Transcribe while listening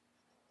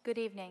Good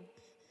evening.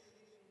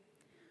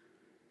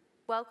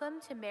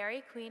 Welcome to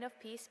Mary Queen of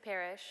Peace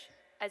Parish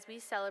as we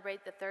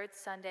celebrate the third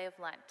Sunday of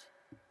Lent.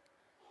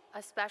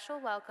 A special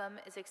welcome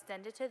is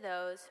extended to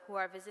those who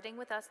are visiting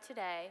with us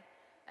today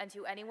and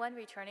to anyone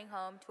returning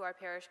home to our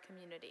parish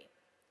community.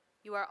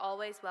 You are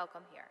always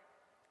welcome here.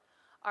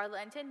 Our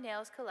Lenten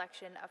Nails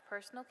collection of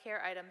personal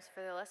care items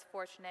for the less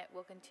fortunate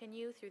will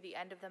continue through the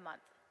end of the month.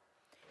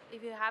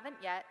 If you haven't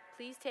yet,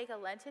 please take a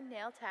Lenten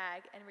nail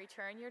tag and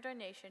return your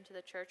donation to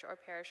the church or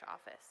parish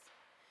office.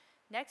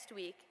 Next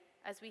week,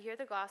 as we hear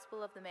the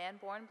gospel of the man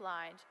born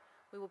blind,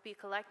 we will be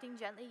collecting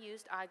gently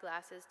used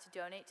eyeglasses to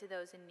donate to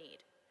those in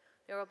need.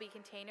 There will be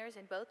containers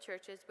in both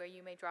churches where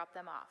you may drop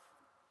them off.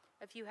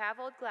 If you have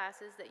old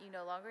glasses that you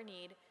no longer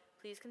need,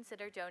 please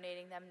consider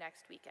donating them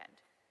next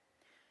weekend.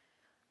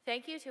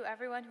 Thank you to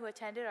everyone who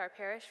attended our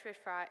parish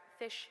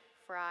fish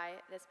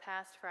fry this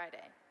past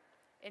Friday.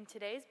 In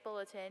today's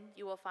bulletin,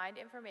 you will find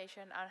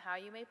information on how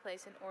you may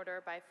place an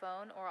order by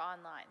phone or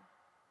online.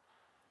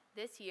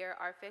 This year,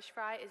 our fish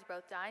fry is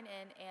both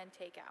dine-in and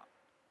takeout.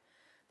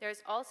 There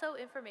is also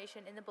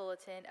information in the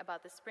bulletin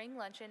about the spring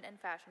luncheon and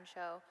fashion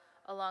show,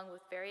 along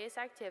with various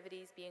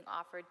activities being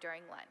offered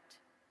during Lent.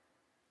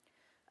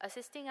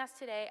 Assisting us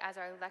today as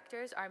our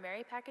lectors are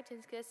Mary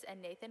Pakatinskas and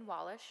Nathan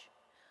Wallish.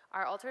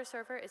 Our altar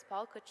server is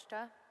Paul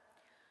Kuchta.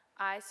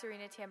 I,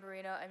 Serena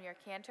Tamburino, am your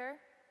cantor,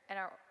 and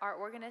our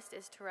organist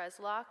is Therese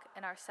Locke,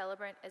 and our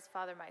celebrant is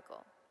Father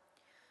Michael.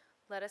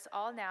 Let us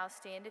all now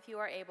stand, if you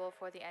are able,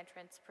 for the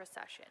entrance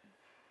procession.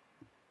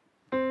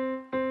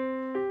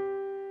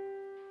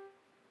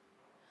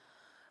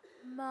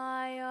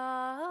 My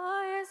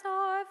eyes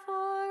are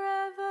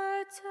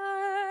forever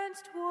turned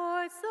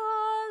towards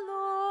the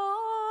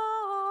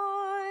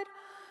Lord,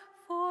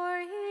 for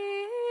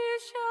he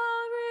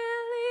shall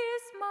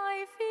release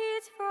my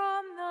feet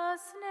from the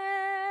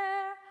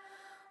snare.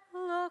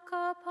 Look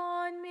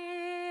upon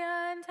me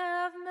and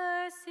have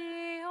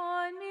mercy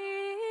on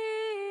me,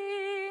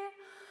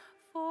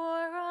 for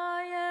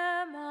I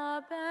am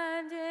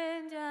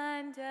abandoned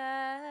and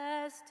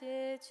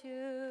destitute.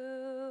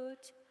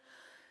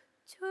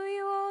 To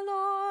you, O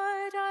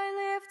Lord, I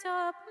lift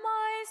up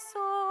my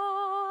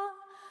soul.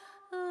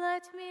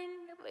 Let me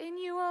in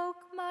you, O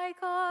my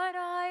God,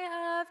 I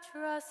have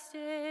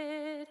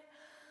trusted.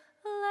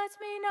 Let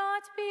me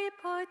not be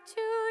put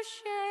to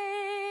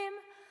shame.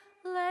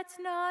 Let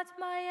not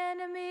my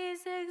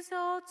enemies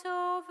exult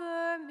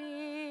over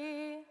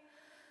me.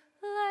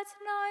 Let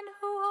none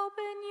who hope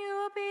in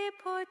you be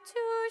put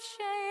to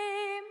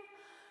shame,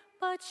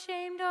 but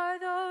shamed are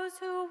those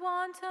who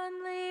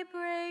wantonly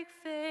break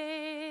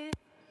faith.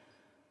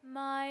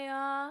 My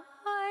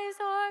eyes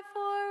are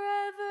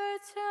forever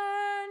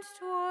turned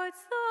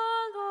towards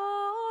the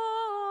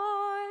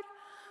Lord,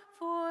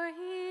 for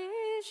he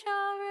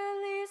shall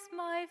release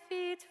my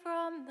feet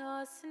from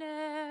the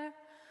snare.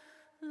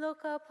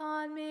 Look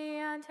upon me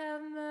and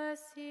have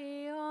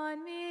mercy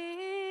on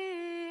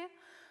me,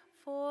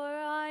 for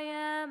I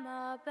am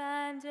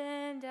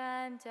abandoned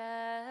and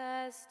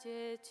destitute.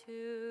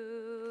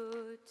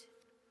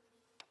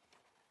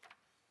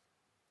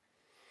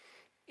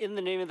 In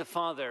the name of the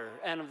Father,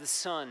 and of the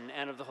Son,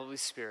 and of the Holy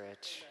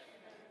Spirit,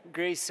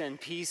 grace and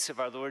peace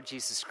of our Lord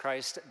Jesus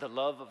Christ, the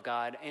love of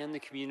God, and the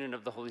communion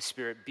of the Holy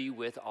Spirit be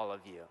with all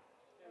of you.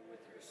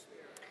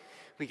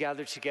 We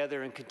gather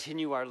together and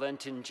continue our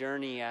Lenten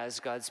journey as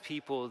God's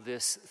people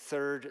this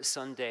third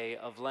Sunday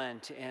of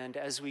Lent. And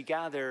as we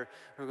gather,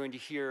 we're going to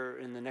hear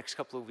in the next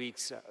couple of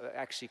weeks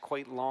actually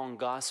quite long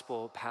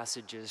gospel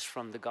passages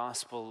from the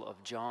Gospel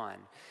of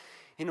John,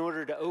 in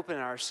order to open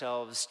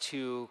ourselves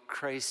to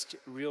Christ's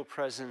real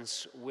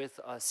presence with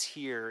us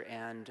here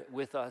and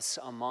with us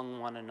among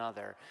one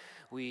another.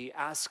 We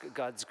ask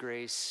God's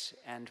grace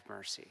and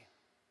mercy.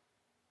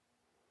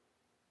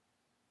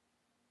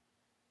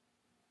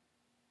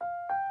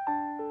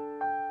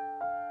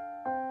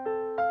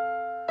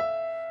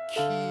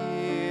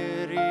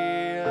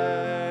 Kyrie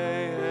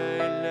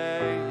eleison.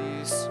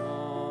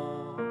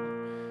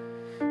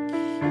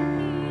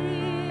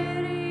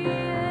 Kyrie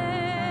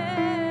eleison.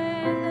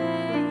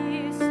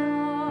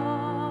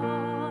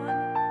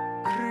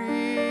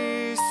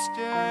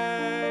 Christe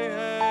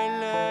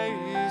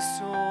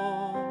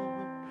eleison.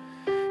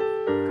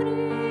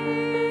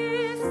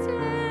 Christe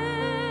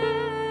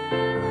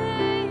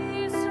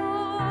eleison.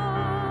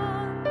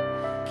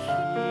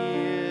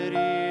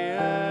 Kyrie eleison.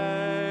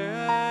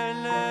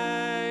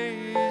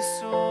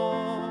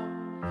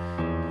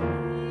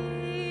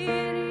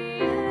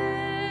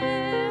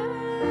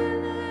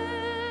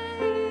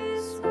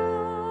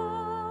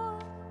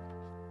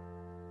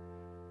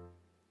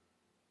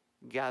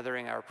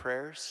 Gathering our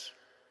prayers,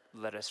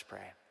 let us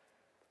pray.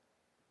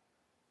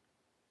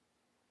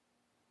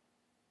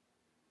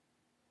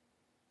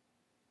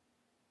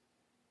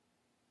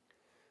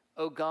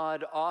 O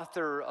God,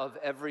 author of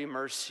every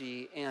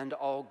mercy and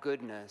all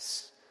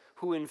goodness,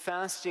 who in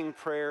fasting,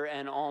 prayer,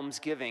 and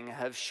almsgiving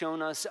have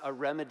shown us a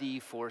remedy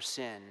for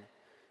sin,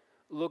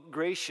 look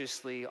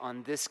graciously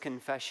on this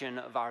confession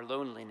of our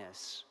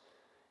loneliness,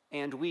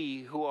 and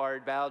we who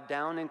are bowed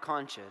down in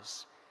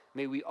conscience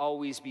may we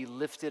always be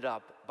lifted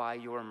up by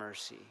your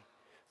mercy.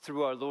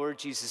 Through our Lord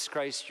Jesus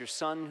Christ, your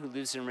Son, who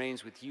lives and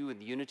reigns with you in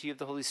the unity of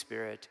the Holy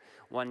Spirit,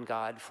 one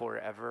God,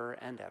 forever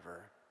and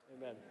ever.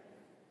 Amen.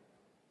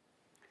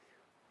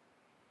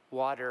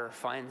 Water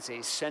finds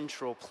a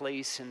central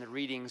place in the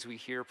readings we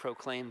hear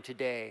proclaimed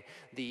today.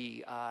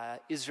 The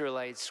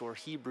Israelites or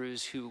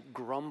Hebrews who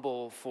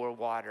grumble for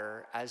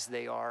water as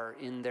they are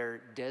in their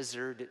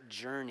desert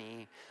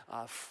journey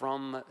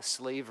from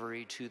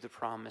slavery to the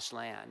promised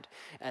land.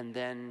 And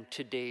then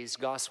today's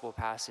gospel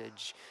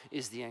passage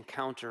is the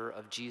encounter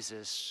of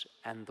Jesus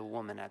and the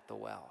woman at the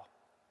well.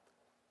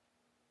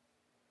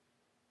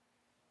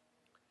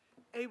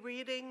 A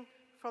reading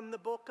from the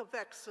book of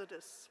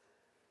Exodus.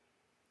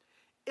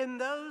 In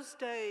those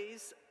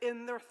days,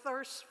 in their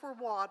thirst for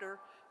water,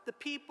 the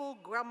people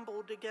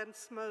grumbled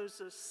against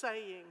Moses,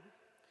 saying,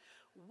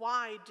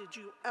 "Why did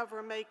you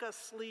ever make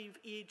us leave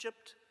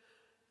Egypt?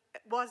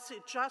 Was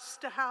it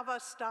just to have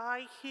us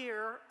die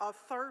here of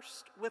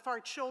thirst with our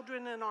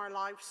children and our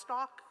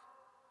livestock?"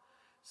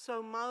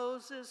 So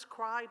Moses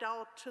cried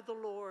out to the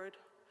Lord,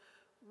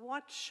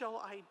 "What shall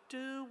I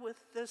do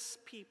with this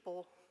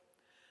people?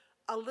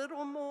 A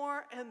little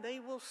more and they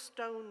will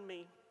stone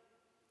me."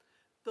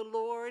 The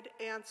Lord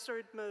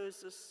answered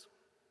Moses,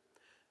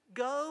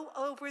 "Go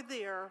over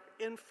there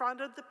in front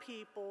of the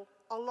people,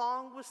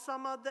 along with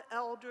some of the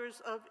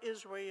elders of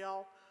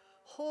Israel,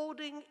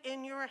 holding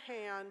in your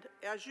hand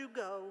as you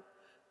go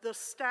the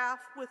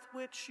staff with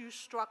which you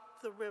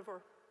struck the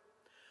river.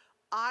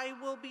 I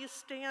will be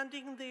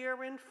standing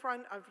there in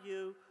front of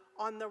you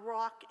on the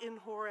rock in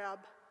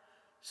Horeb.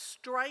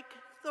 Strike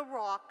the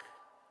rock,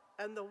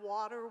 and the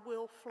water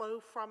will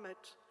flow from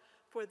it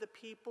for the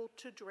people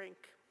to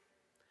drink."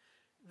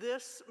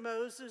 This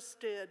Moses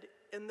did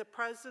in the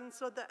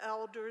presence of the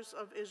elders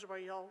of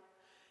Israel,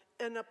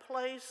 in a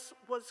place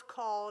was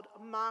called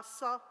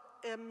Massah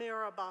and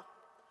Meribah,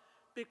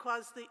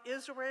 because the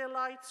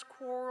Israelites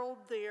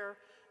quarreled there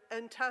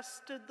and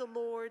tested the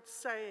Lord,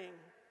 saying,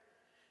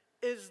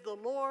 "Is the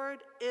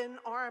Lord in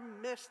our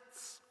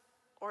midst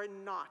or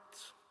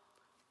not?"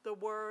 The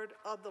word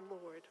of the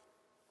Lord.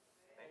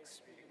 Thanks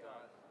be to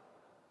God.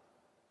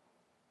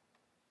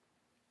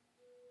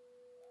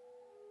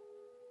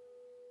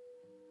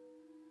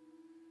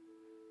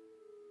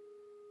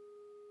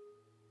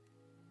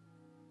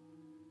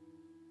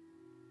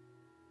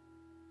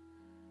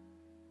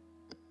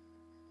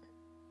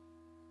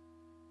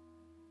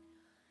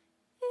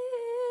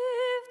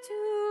 If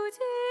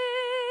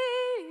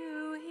today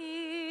you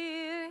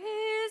hear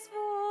his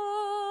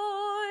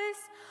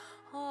voice,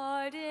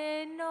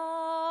 harden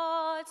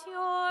not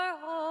your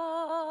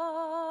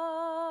hearts.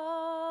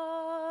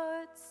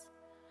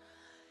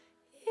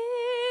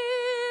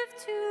 If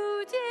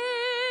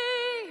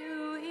today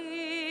you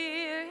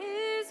hear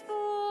his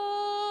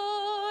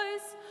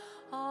voice,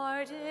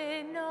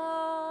 harden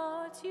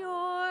not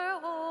your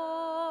hearts.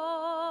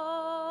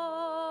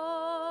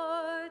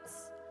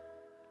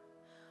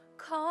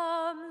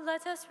 Come,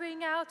 let us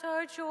ring out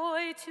our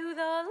joy to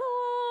the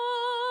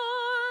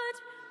Lord.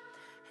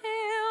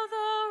 Hail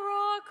the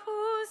rock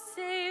who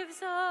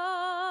saves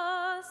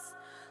us.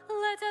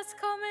 Let us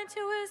come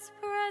into his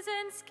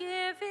presence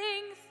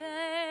giving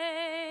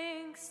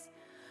thanks.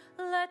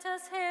 Let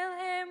us hail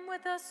him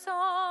with a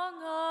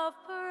song of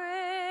praise.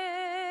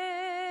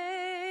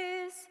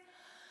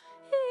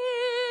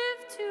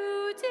 If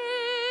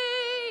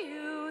today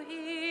you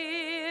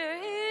hear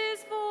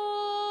his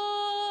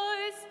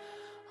voice,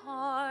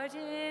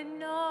 harden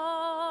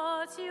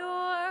not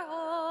your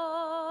hearts.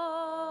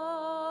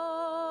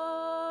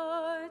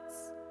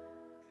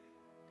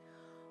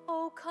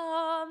 Oh,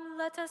 come,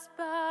 let us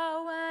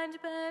bow and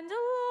bend low.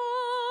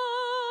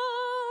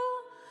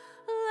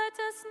 Let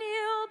us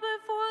kneel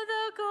before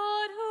the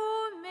God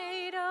who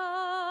made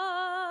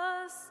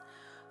us.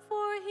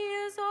 For he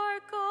is our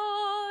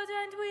God,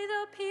 and we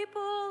the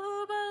people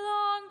who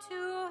belong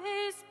to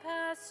his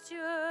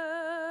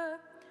pasture,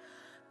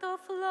 the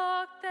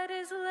flock that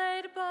is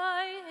led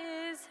by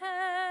his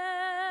hand.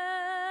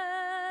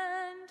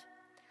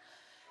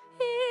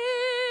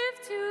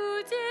 If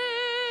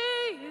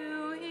today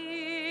you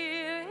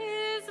hear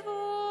his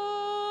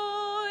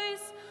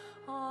voice,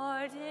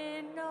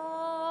 harden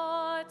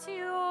not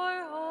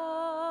your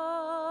hearts.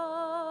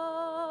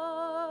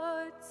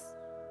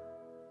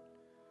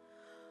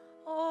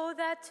 Oh,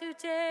 that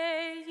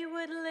today you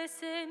would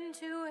listen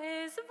to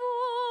his voice.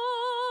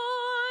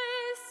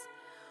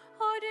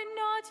 Harden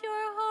not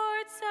your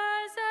hearts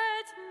as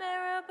at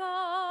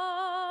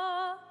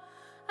Meribah,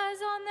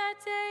 as on that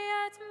day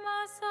at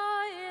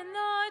Massah in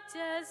the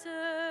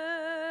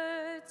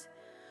desert,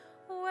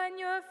 when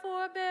your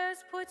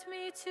forebears put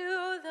me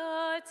to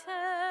the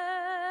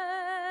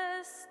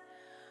test,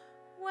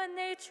 when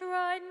they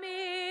tried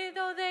me,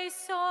 though they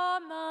saw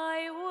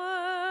my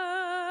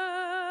work.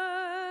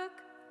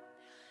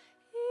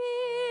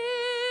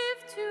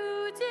 If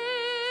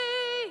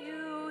today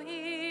you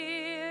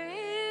hear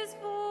his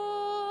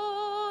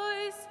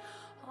voice,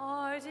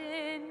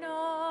 harden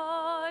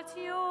not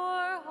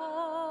your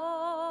hearts.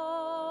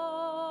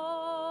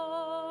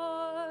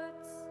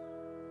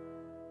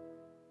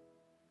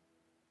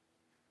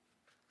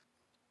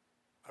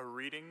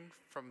 reading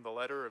from the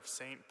letter of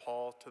St.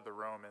 Paul to the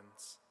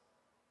Romans.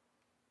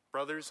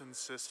 Brothers and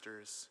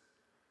sisters,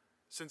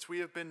 since we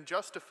have been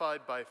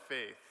justified by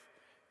faith,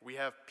 we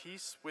have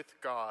peace with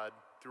God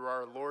through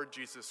our Lord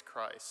Jesus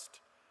Christ,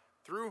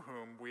 through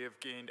whom we have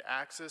gained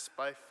access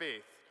by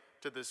faith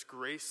to this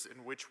grace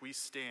in which we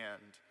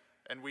stand,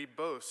 and we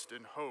boast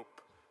in hope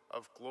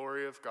of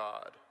glory of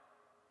God.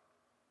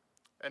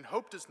 And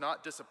hope does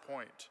not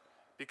disappoint,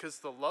 because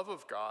the love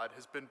of God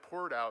has been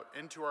poured out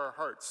into our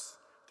hearts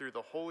through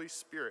the Holy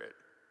Spirit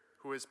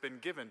who has been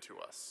given to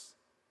us.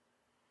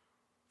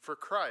 For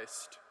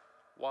Christ,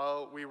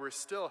 while we were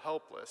still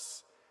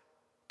helpless,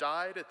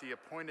 died at the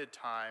appointed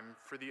time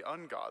for the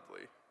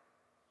ungodly.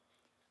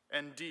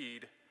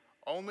 Indeed,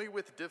 only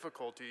with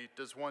difficulty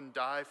does one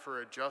die for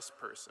a just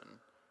person,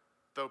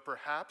 though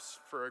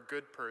perhaps for a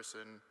good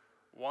person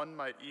one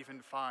might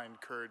even find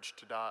courage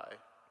to die.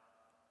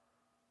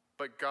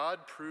 But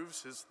God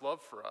proves his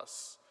love for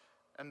us,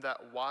 and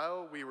that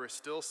while we were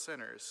still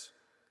sinners,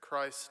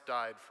 Christ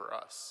died for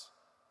us.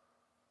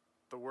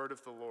 The word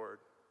of the Lord.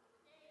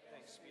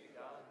 Thanks be to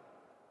God.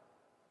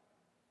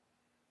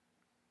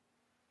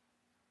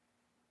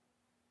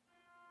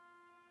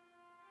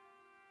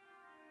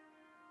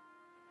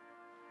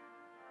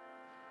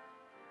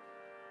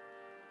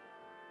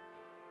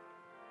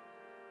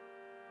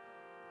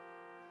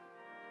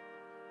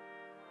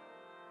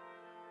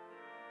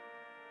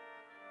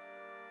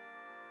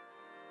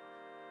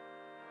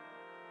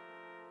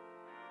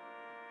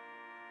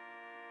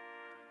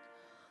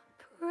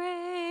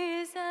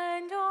 Praise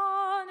and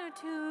honor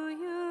to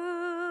you.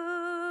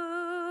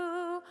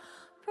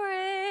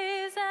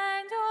 Praise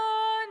and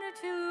honor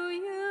to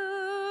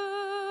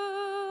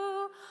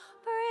you.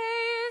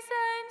 Praise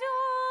and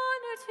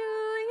honor to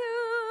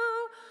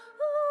you,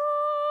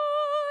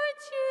 Lord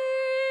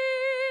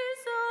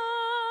Jesus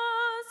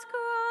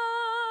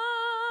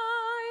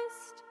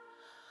Christ.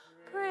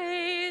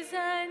 Praise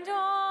and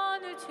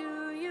honor to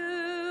you.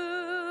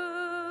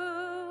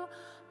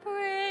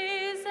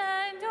 Praise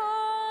and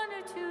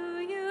honor to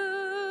you.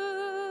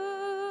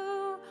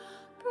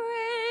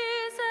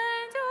 Praise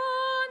and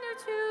honor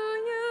to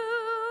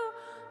you,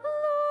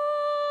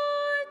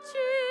 Lord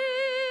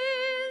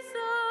Jesus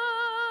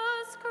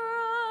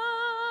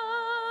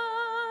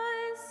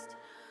Christ.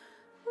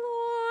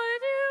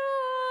 Lord, you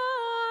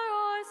are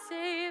our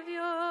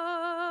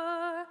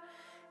Savior.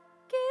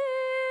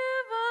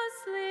 Give us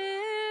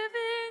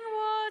living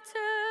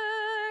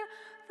water,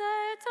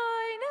 that I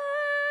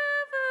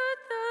never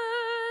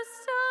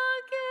thirst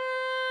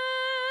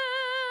again.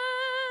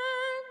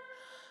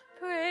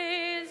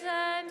 Praise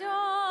and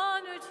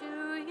honor to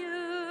you.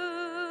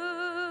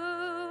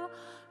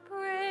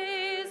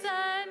 Praise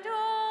and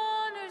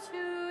honor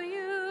to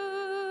you.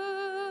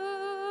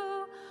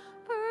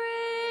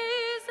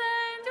 Praise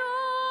and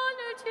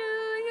honor to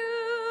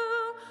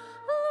you,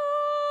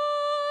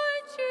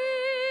 Lord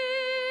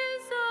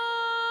Jesus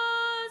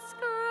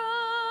Christ.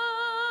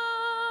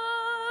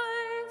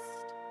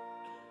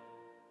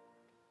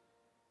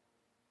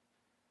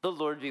 The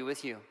Lord be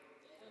with you.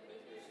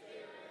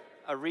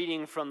 A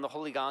reading from the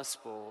Holy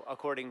Gospel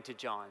according to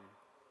John.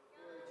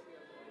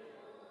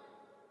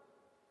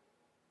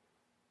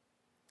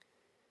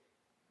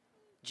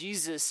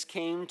 Jesus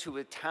came to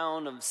a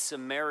town of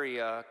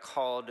Samaria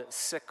called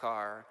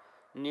Sychar,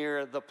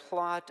 near the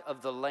plot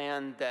of the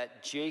land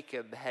that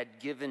Jacob had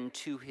given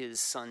to his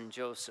son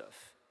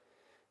Joseph.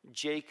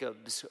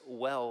 Jacob's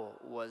well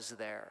was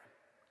there.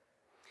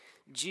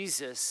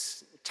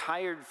 Jesus,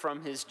 tired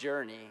from his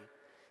journey,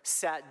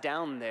 sat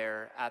down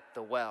there at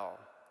the well.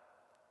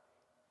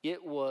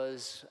 It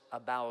was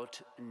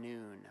about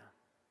noon.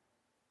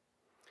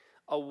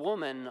 A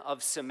woman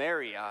of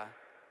Samaria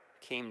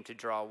came to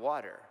draw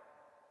water.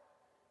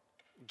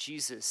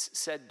 Jesus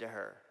said to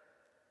her,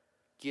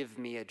 "Give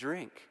me a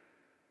drink."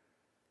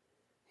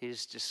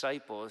 His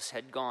disciples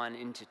had gone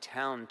into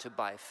town to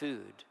buy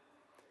food.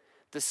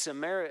 The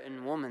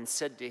Samaritan woman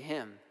said to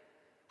him,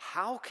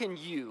 "How can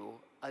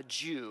you, a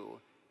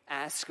Jew,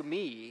 ask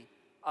me,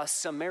 a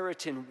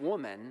Samaritan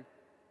woman,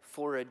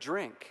 for a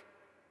drink?"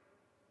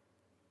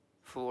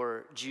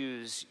 For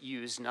Jews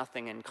use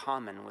nothing in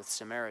common with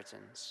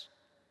Samaritans.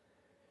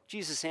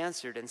 Jesus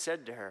answered and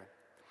said to her,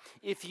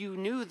 "If you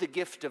knew the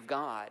gift of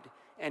God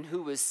and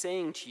who was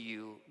saying to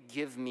you,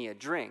 'Give me a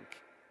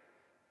drink,'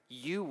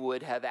 you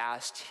would have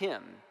asked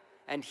him,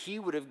 and he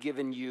would have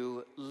given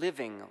you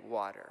living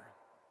water."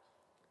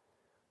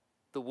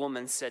 The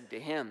woman said to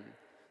him,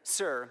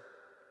 "Sir,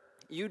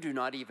 you do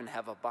not even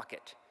have a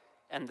bucket,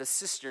 and the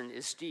cistern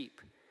is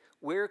deep.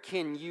 Where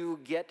can you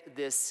get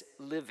this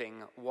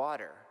living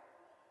water?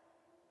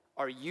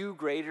 Are you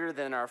greater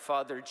than our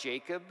father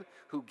Jacob,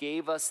 who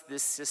gave us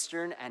this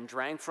cistern and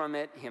drank from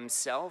it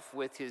himself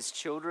with his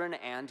children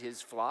and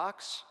his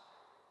flocks?"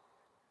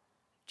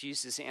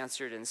 Jesus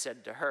answered and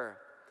said to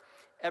her,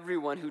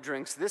 "Everyone who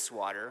drinks this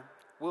water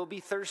will be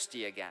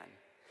thirsty again,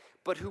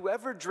 but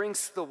whoever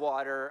drinks the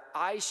water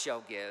I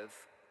shall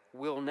give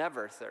will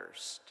never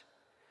thirst.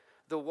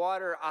 The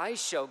water I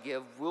shall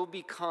give will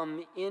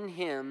become in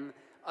him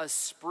a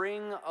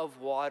spring of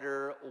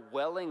water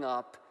welling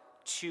up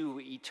to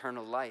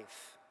eternal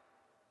life.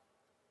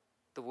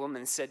 The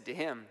woman said to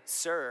him,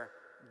 "Sir,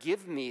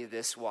 give me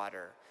this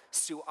water,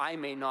 so I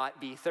may not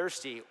be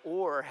thirsty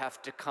or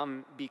have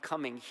to be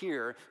coming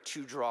here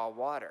to draw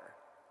water.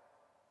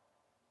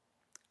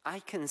 I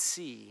can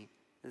see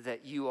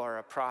that you are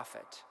a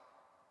prophet.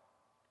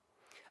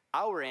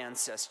 Our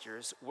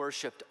ancestors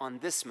worshipped on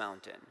this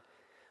mountain,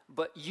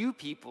 but you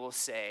people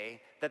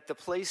say that the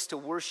place to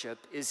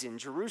worship is in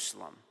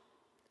Jerusalem."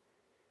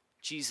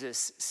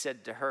 Jesus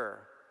said to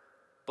her,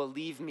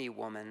 "Believe me,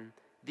 woman,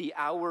 the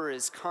hour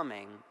is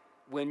coming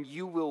when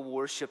you will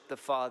worship the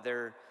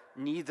Father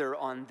neither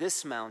on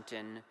this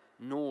mountain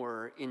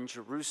nor in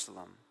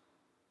Jerusalem.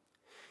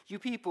 You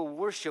people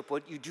worship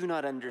what you do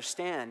not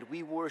understand.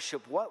 We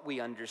worship what we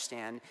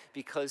understand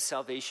because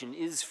salvation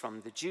is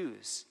from the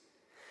Jews.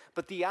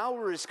 But the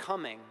hour is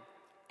coming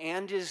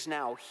and is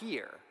now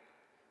here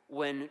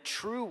when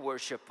true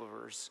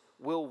worshipers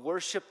will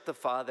worship the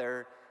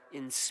Father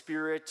in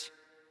spirit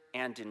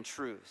and in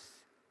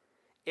truth.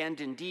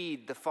 And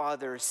indeed, the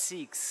Father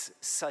seeks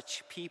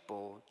such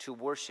people to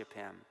worship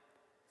him.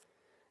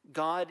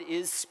 God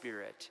is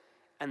spirit,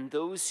 and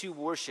those who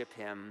worship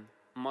him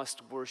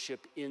must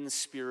worship in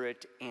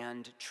spirit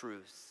and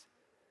truth."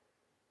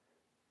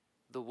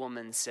 The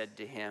woman said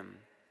to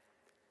him,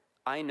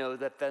 "I know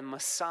that the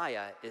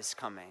Messiah is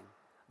coming,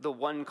 the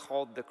one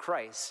called the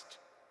Christ.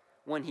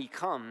 When he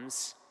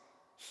comes,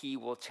 he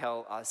will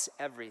tell us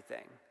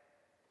everything."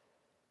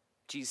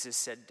 Jesus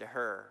said to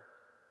her,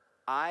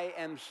 "I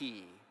am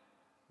he,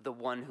 the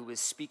one who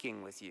is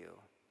speaking with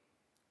you."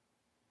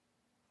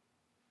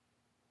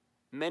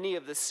 Many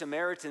of the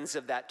Samaritans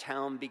of that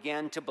town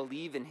began to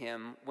believe in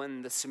him.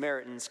 When the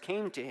Samaritans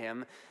came to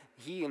him,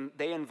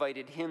 they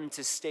invited him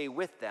to stay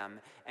with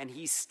them, and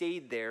he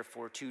stayed there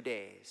for 2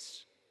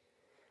 days.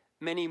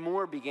 Many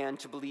more began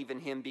to believe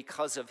in him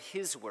because of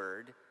his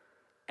word,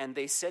 and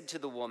they said to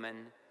the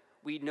woman,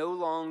 "We no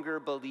longer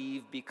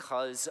believe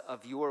because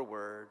of your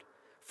word,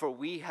 for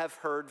we have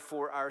heard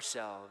for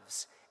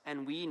ourselves,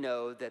 and we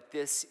know that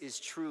this is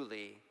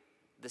truly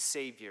the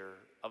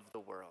Savior of the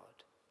world."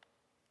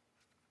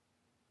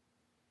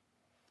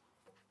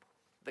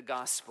 The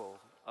Gospel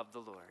of the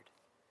Lord.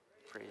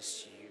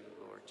 Praise to you,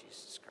 Lord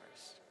Jesus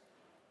Christ.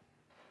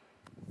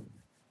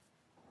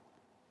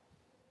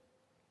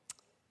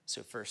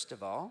 So first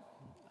of all,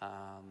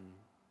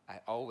 I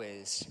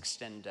always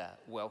extend a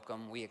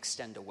welcome. We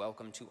extend a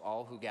welcome to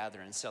all who gather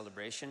in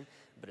celebration,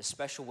 but a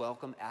special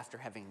welcome after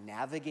having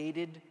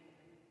navigated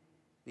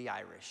the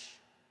Irish.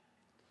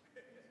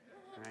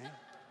 Right?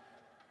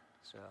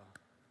 So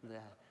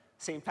the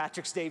St.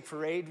 Patrick's Day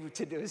parade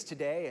was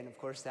today, and of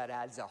course that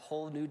adds a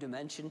whole new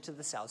dimension to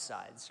the South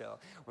Side. So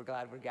we're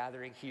glad we're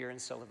gathering here in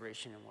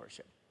celebration and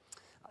worship.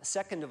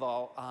 Second of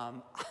all,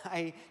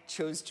 I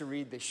chose to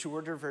read the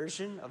shorter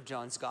version of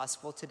John's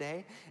Gospel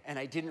today, and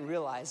I didn't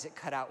realize it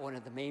cut out one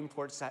of the main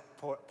parts that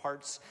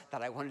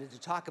I wanted to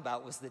talk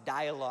about was the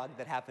dialogue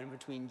that happened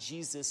between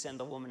Jesus and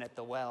the woman at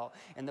the well,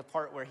 and the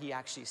part where he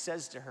actually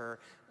says to her,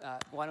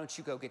 "Why don't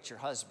you go get your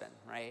husband,"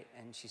 right?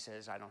 And she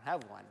says, "I don't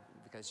have one,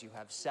 because you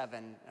have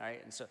 7,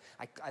 right?" And so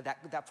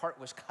that part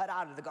was cut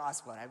out of the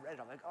gospel, and I read it,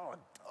 I'm like, oh,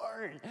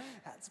 darn,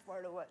 that's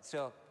part of what.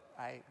 So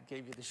I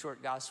gave you the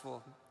short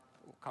gospel.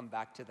 We'll come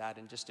back to that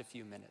in just a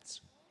few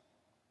minutes.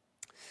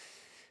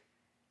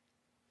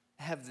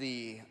 I have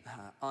the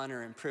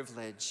honor and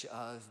privilege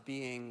of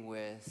being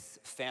with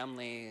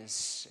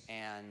families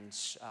and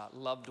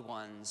loved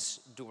ones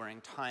during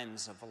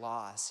times of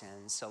loss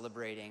and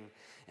celebrating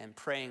and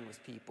praying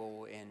with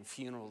people in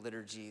funeral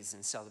liturgies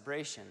and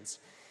celebrations.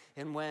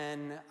 And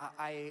when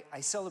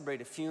I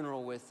celebrate a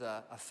funeral with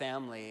a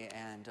family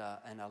and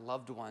a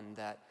loved one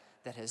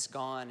that has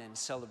gone and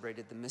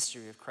celebrated the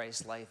mystery of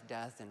Christ's life,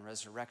 death, and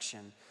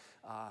resurrection,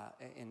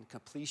 in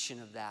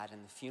completion of that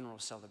in the funeral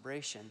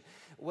celebration,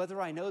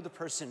 whether I know the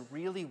person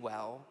really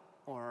well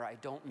or I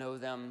don't know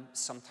them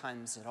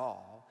sometimes at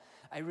all,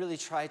 I really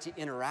try to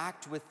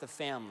interact with the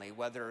family,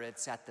 whether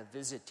it's at the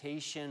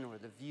visitation or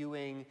the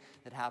viewing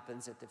that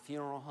happens at the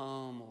funeral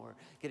home, or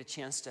get a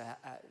chance to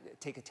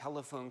take a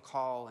telephone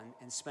call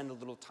and spend a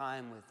little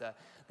time with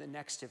the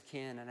next of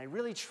kin. And I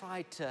really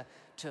try to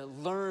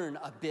learn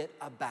a bit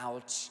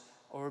about,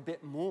 or a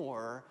bit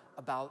more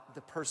about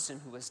the person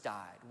who has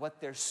died,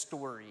 what their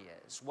story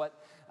is, what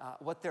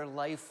their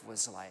life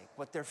was like,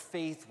 what their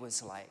faith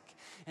was like.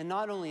 And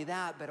not only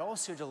that, but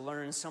also to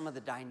learn some of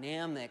the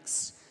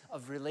dynamics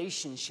of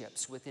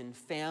relationships within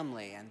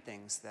family and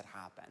things that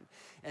happen.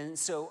 And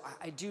so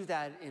I do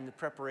that in the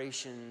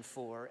preparation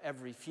for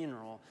every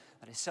funeral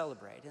that I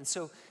celebrate. And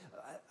so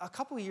a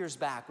couple of years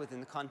back,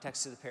 within the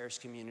context of the parish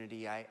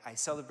community, I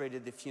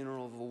celebrated the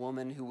funeral of a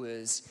woman who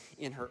was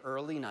in her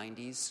early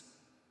 90s.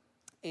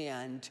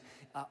 And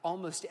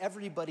almost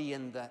everybody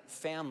in the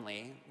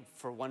family,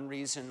 for one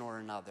reason or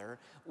another,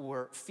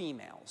 were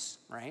females,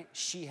 right?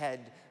 She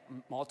had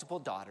multiple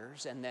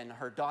daughters, and then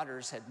her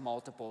daughters had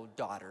multiple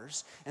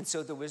daughters. And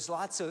so there was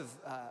lots of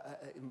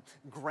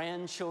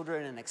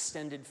grandchildren and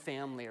extended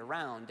family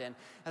around. And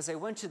as I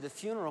went to the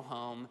funeral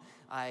home,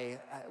 I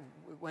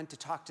went to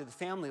talk to the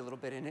family a little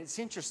bit, and it's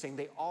interesting,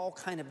 they all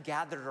kind of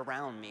gathered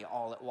around me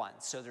all at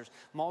once. So there's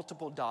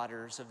multiple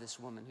daughters of this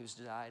woman who's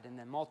died, and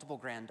then multiple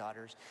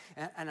granddaughters.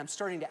 And I'm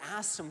starting to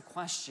ask some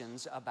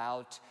questions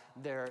about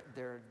their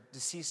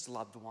deceased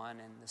loved one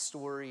and the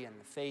story and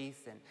the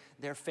faith and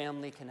their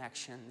family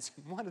connections.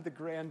 One of the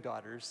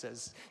granddaughters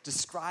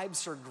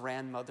describes her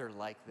grandmother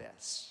like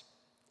this: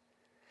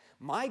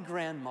 "My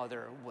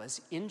grandmother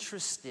was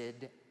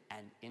interested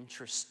and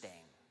interesting."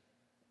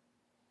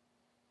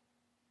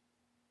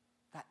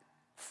 That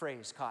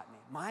phrase caught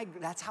me.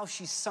 That's how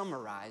she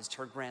summarized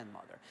her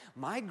grandmother.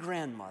 My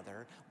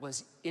grandmother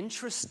was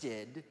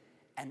interested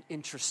and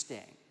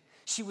interesting.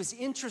 She was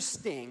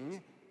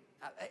interesting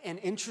and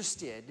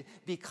interested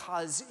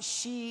because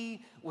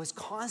she was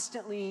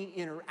constantly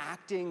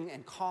interacting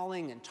and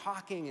calling and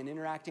talking and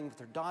interacting with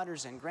her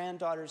daughters and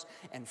granddaughters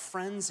and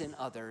friends and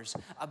others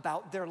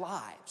about their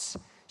lives.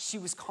 She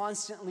was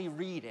constantly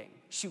reading.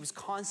 She was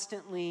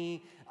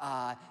constantly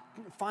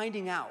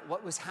finding out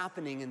what was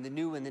happening in the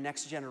new and the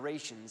next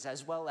generations,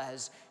 as well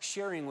as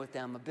sharing with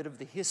them a bit of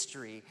the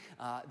history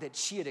that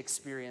she had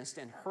experienced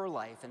in her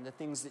life and the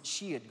things that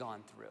she had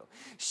gone through.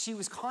 She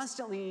was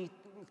constantly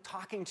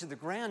talking to the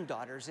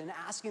granddaughters and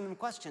asking them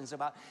questions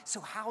about, so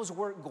how's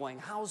work going?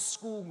 How's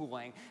school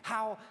going?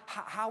 How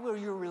are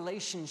your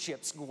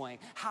relationships going?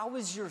 How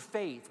is your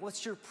faith?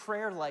 What's your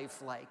prayer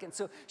life like? And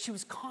so she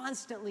was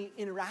constantly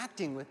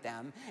interacting with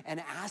them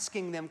and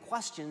asking them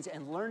questions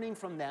and learning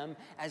from them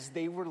as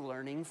they were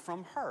learning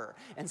from her.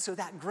 And so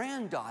that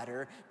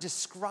granddaughter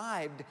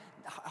described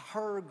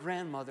her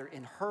grandmother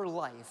in her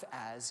life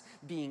as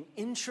being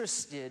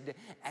interested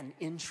and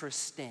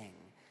interesting,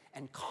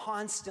 and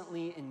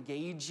constantly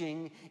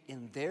engaging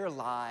in their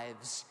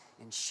lives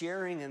and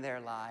sharing in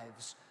their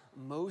lives,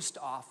 most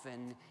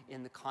often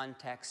in the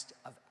context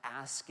of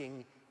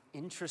asking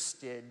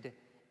interested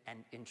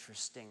and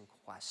interesting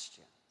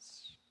questions.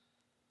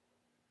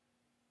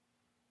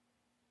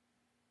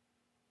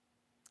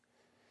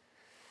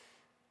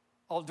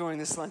 All during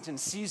this Lenten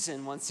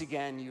season, once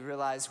again, you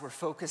realize we're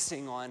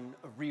focusing on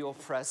a real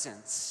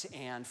presence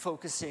and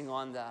focusing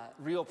on the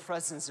real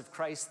presence of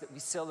Christ that we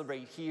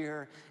celebrate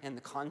here in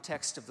the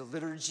context of the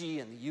liturgy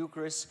and the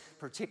Eucharist,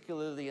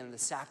 particularly in the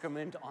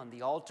sacrament on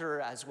the altar,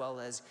 as well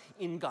as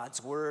in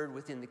God's Word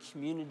within the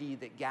community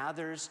that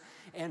gathers.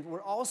 And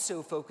we're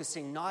also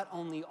focusing not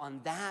only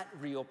on that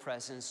real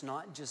presence,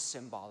 not just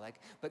symbolic,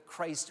 but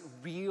Christ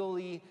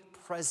really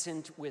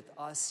present with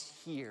us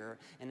here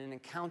in an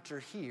encounter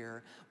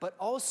here, but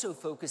also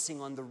focusing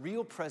on the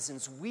real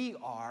presence we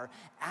are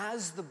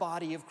as the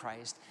body of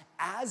Christ,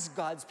 as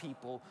God's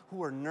people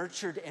who are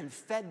nurtured and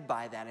fed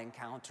by that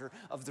encounter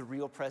of the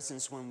real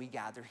presence when we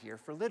gather here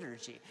for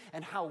liturgy,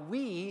 and how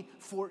we,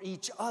 for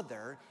each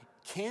other,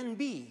 can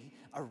be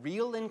a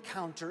real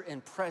encounter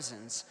and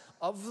presence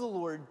of the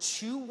Lord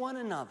to one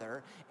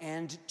another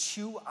and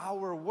to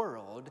our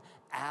world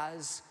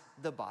as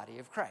the body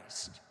of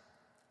Christ.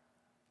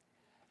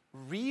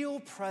 Real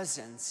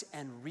presence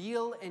and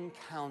real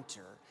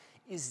encounter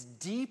is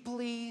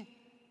deeply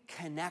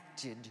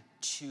connected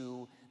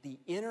to the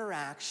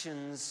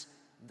interactions,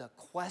 the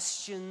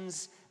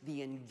questions,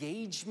 the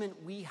engagement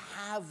we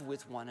have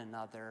with one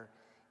another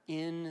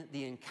in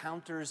the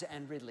encounters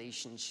and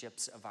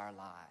relationships of our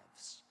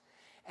lives.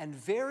 And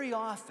very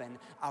often,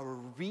 our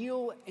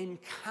real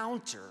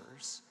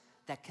encounters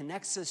that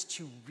connects us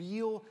to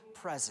real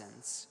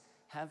presence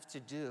have to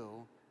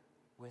do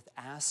with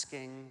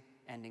asking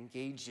and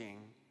engaging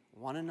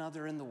one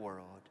another in the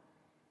world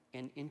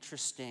in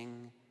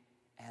interesting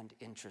and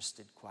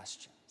interested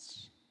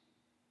questions.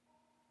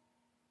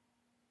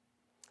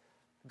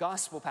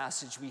 Gospel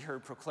passage we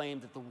heard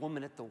proclaimed at the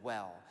woman at the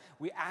well.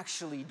 We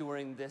actually,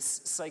 during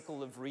this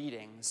cycle of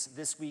readings,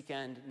 this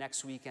weekend,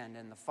 next weekend,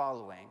 and the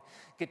following,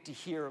 get to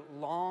hear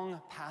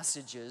long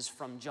passages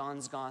from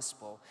John's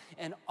Gospel,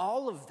 and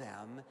all of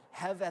them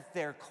have at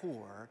their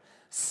core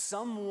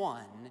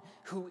someone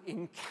who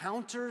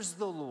encounters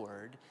the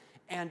Lord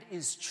and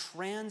is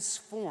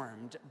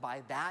transformed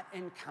by that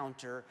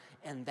encounter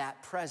and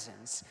that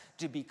presence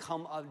to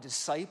become a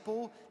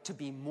disciple, to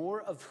be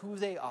more of who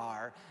they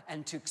are,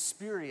 and to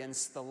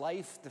experience the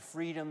life, the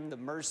freedom, the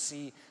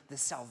mercy, the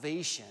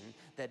salvation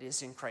that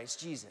is in Christ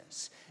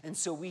Jesus. And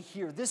so we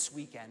hear this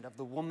weekend of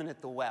the woman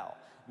at the well.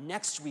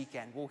 Next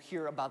weekend, we'll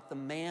hear about the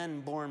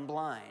man born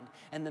blind.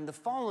 And then the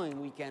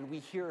following weekend, we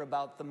hear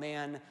about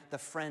the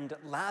friend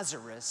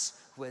Lazarus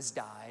who has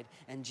died,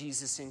 and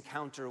Jesus'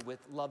 encounter with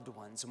loved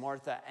ones,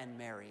 Martha and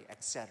Mary,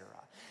 etc.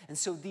 And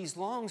so these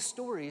long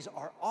stories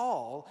are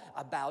all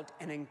about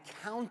an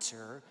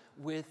encounter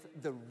with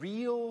the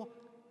real,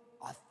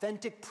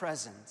 authentic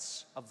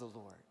presence of the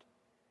Lord.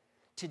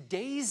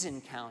 Today's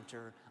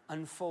encounter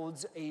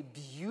unfolds a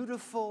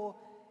beautiful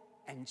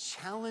and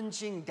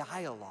challenging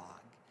dialogue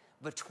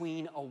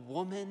between a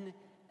woman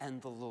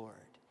and the Lord.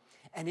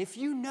 And if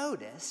you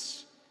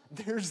notice,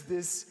 there's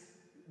this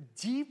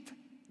deep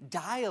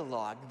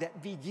dialogue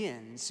that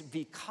begins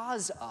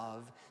because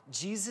of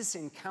Jesus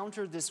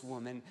encountered this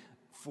woman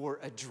for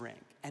a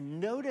drink.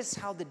 And notice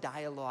how the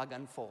dialogue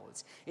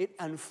unfolds. It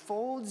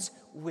unfolds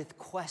with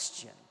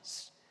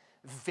questions.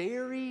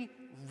 Very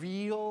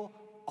real,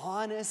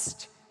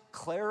 honest,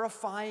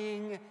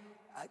 clarifying,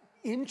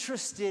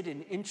 interested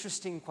and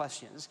interesting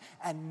questions.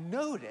 And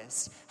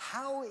notice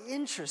how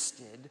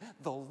interested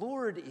the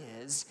Lord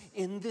is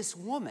in this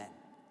woman.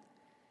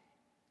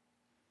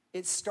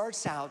 It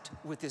starts out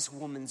with this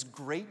woman's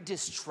great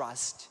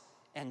distrust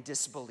and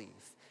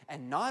disbelief.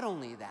 And not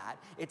only that,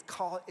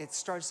 it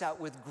starts out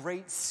with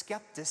great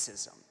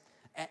skepticism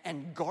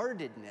and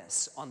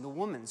guardedness on the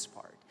woman's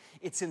part.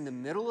 It's in the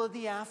middle of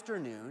the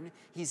afternoon.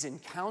 He's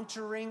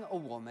encountering a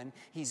woman.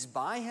 He's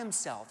by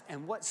himself.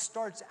 And what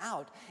starts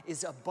out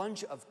is a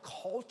bunch of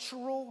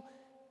cultural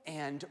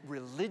and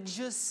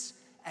religious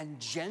and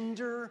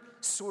gender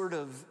sort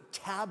of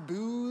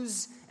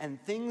taboos and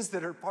things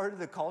that are part of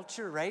the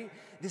culture, right?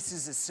 This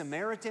is a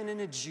Samaritan and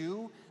a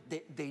Jew.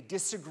 They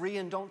disagree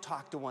and don't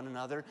talk to one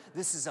another.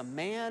 This is a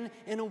man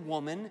and a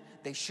woman.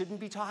 They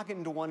shouldn't be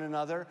talking to one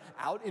another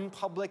out in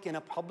public, in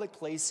a public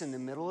place in the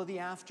middle of the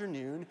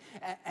afternoon.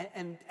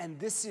 And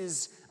this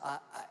is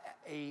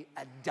a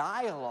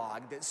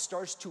dialogue that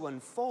starts to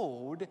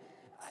unfold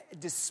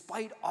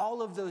despite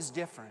all of those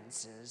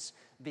differences,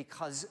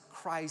 because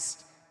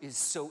Christ is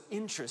so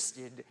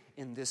interested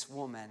in this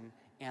woman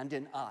and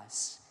in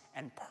us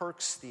and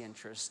perks the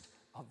interest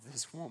of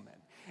this woman.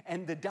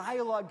 And the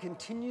dialogue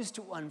continues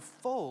to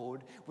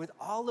unfold with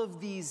all of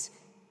these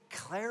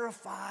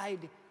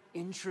clarified,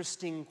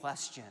 interesting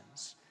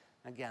questions.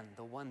 Again,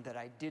 the one that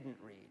I didn't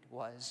read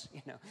was,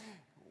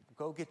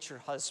 go get your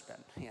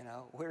husband,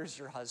 where's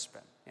your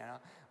husband?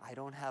 I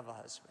don't have a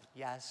husband.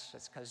 Yes,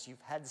 that's because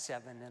you've had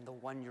 7 and the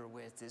one you're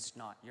with is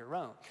not your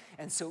own.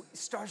 And so it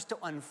starts to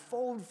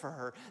unfold for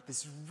her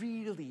this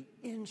really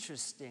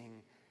interested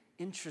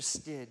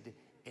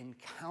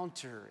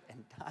encounter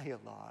and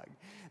dialogue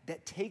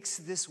that takes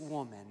this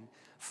woman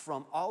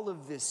from all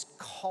of this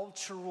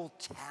cultural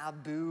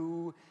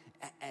taboo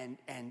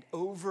and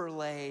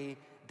overlay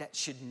that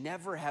should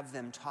never have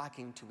them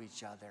talking to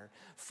each other,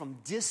 from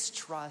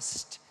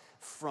distrust,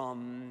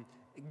 from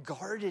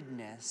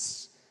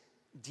guardedness,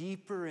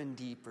 deeper and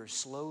deeper,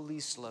 slowly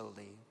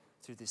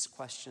through these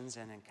questions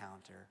and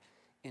encounter,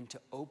 into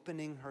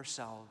opening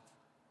herself,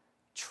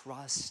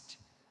 trust,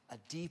 a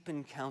deep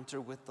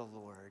encounter with the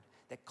Lord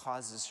that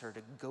causes her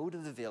to go to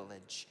the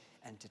village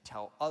and to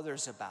tell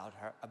others about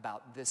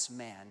this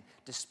man,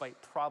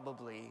 despite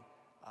probably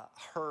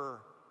her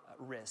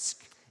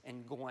risk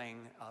and going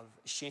of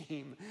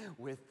shame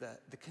with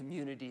the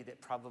community that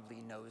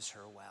probably knows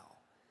her well.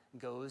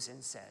 Goes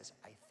and says,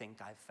 I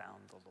think I found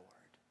the Lord.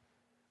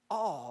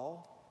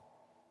 All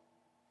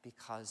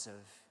because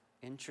of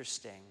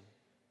interesting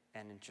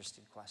and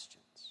interested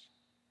questions.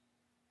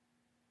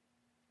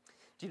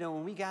 Do you know,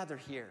 when we gather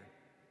here,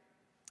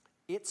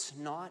 it's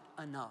not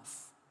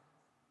enough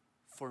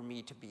for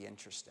me to be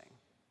interesting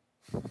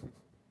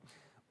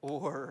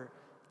or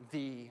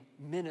the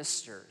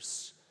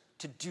ministers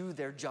to do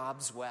their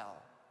jobs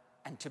well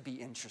and to be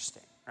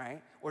interesting,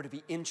 right? Or to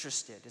be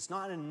interested. It's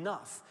not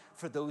enough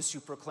for those who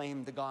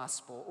proclaim the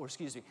gospel,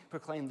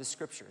 proclaim the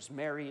scriptures,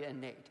 Mary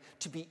and Nate,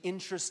 to be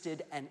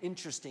interested and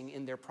interesting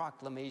in their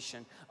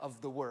proclamation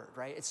of the word,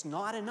 right? It's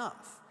not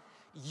enough.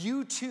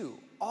 You too,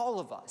 all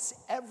of us,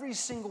 every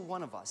single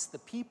one of us, the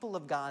people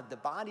of God, the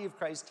body of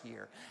Christ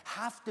here,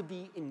 have to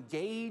be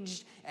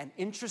engaged and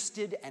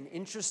interested and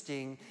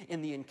interesting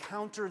in the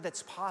encounter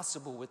that's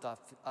possible with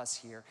us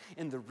here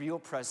in the real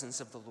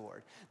presence of the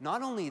Lord.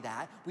 Not only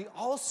that, we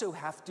also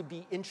have to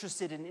be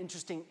interested and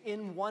interesting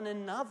in one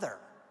another,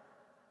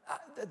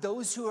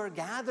 those who are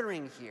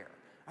gathering here,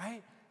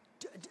 right?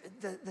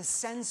 The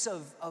sense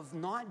of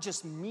not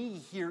just me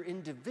here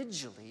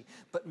individually,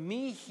 but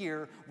me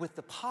here with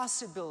the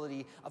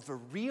possibility of a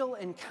real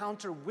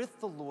encounter with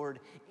the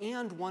Lord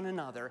and one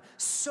another,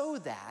 so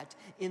that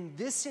in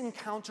this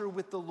encounter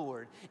with the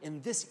Lord,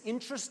 in this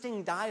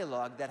interesting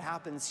dialogue that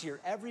happens here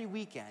every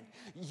weekend,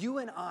 you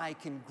and I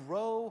can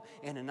grow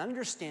in an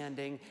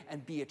understanding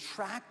and be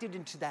attracted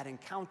into that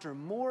encounter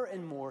more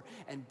and more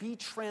and be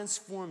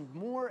transformed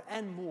more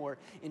and more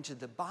into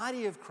the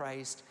body of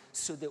Christ,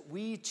 so that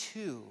we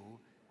too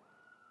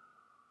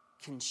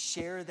can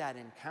share that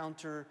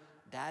encounter,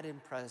 that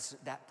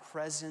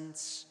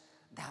presence,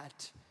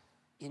 that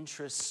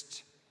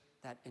interest,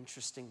 that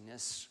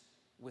interestingness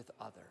with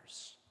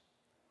others.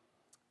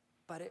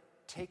 But it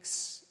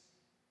takes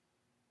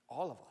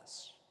all of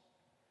us.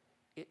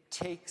 It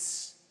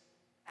takes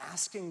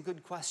asking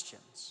good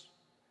questions.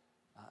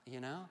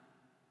 The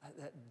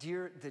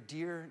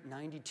dear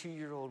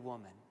 92-year-old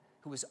woman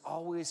who was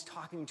always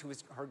talking to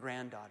her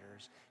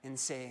granddaughters and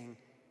saying,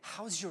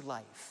 how's your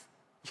life?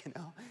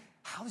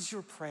 How's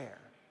your prayer?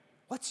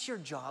 What's your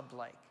job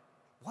like?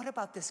 What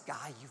about this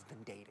guy you've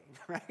been dating,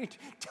 right?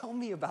 Tell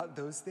me about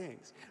those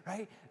things,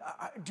 right?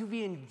 Do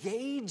we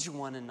engage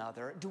one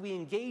another? Do we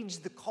engage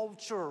the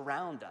culture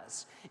around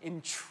us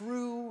in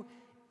true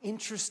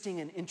interesting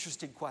and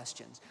interested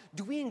questions?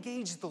 Do we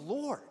engage the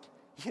Lord,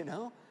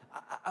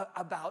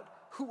 about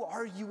who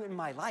are you in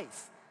my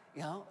life?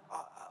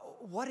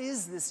 What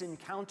is this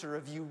encounter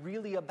of you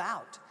really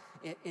about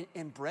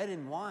in bread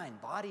and wine,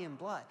 body and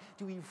blood?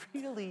 Do we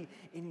really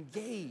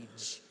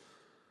engage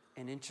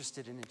and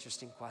interested in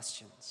interesting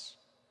questions?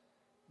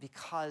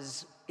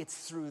 Because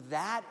it's through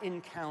that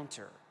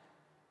encounter,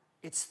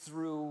 it's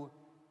through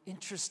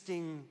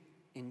interesting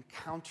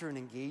encounter and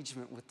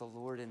engagement with the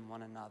Lord and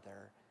one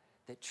another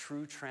that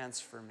true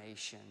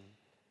transformation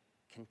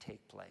can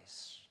take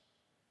place.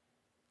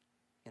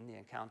 In the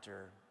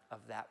encounter of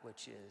that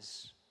which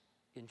is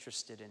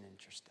interested and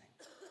interesting.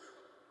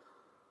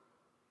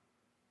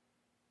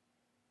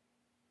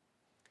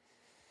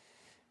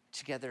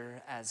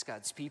 Together as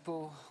God's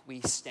people,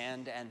 we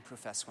stand and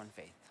profess one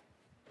faith.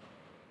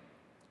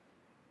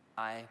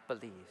 I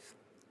believe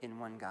in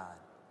one God,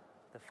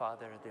 the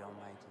Father, the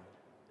Almighty,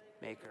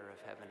 maker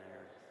of heaven and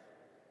earth,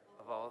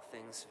 of all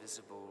things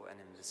visible and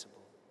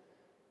invisible.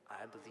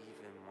 I believe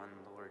in one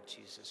Lord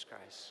Jesus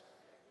Christ,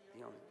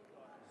 the only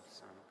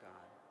Son of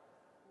God,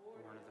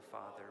 born of the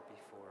Father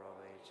before all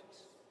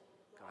ages,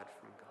 God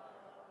from God,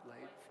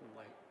 light from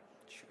light,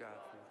 true God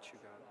from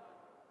true God,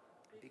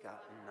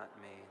 begotten, not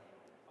made,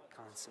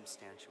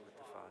 consubstantial with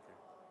the Father.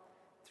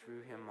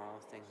 Through him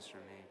all things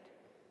were made,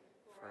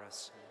 for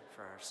us and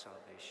for our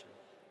salvation.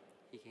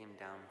 He came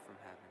down from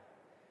heaven,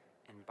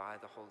 and by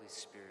the Holy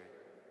Spirit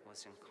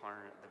was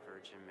incarnate of the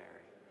Virgin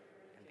Mary,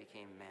 and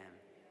became man.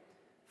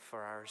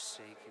 For our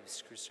sake he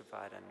was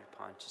crucified under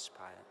Pontius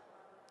Pilate.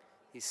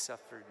 He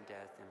suffered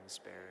death and was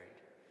buried,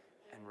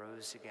 and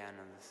rose again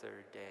on the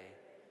third day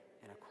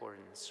in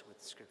accordance with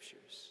the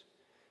Scriptures.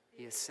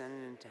 He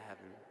ascended into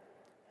heaven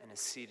and is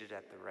seated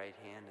at the right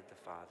hand of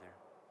the Father.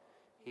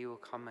 He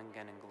will come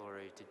again in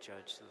glory to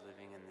judge the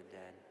living and the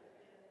dead,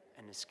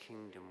 and his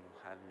kingdom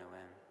will have no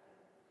end.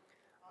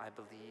 I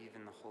believe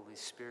in the Holy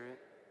Spirit,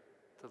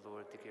 the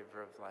Lord, the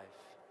giver of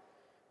life,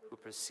 who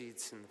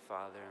proceeds from the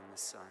Father and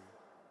the Son,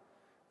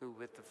 who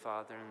with the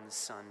Father and the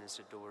Son is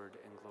adored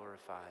and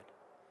glorified,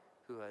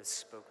 who has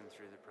spoken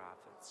through the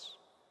prophets.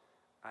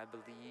 I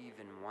believe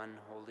in one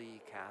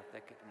holy,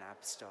 Catholic, and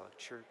Apostolic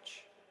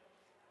Church.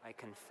 I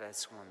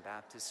confess one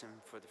baptism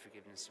for the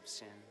forgiveness of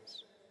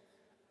sins.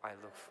 I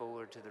look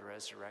forward to the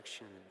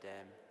resurrection of the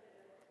dead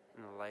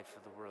and the life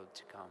of the world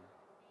to come.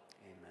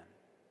 Amen.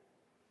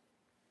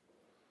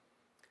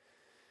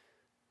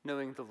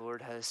 Knowing the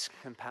Lord has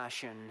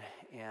compassion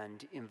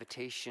and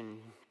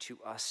invitation to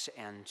us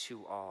and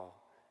to all,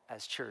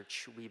 as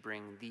church, we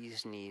bring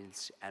these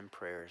needs and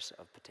prayers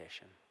of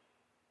petition.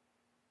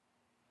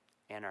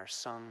 And our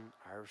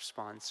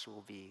response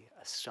will be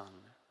a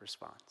sung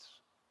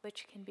response,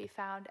 which can be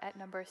found at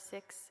number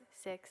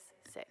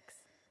 666.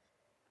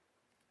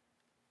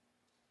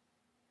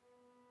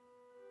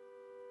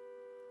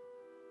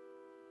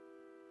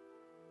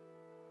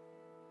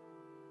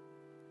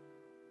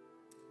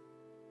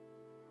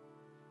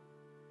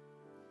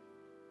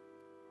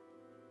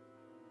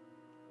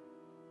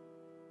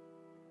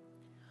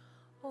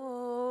 O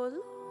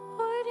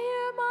Lord,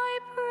 hear my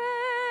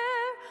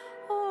prayer.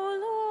 O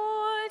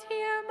Lord,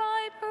 hear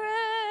my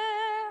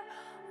prayer.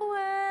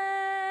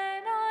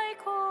 When I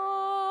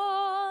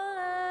call,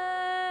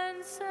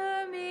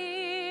 answer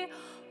me.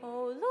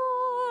 O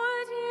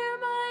Lord, hear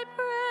my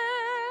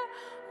prayer.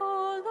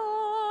 O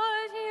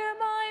Lord, hear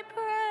my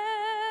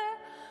prayer.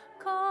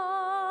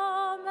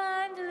 Come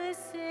and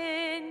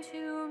listen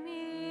to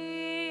me.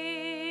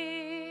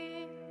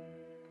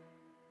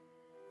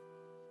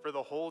 For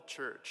the whole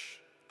church,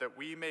 that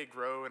we may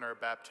grow in our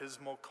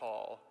baptismal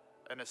call,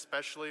 and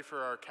especially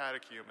for our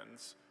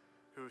catechumens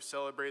who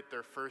celebrate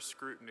their first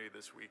scrutiny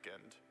this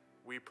weekend,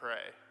 we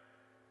pray.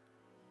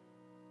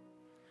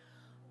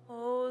 O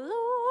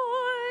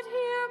Lord,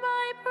 hear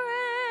my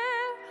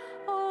prayer.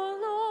 O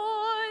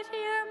Lord,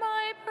 hear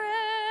my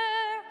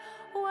prayer.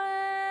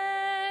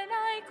 When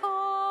I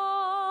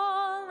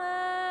call,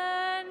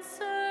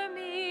 answer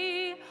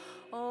me.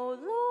 O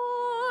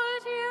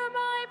Lord, hear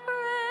my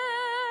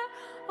prayer.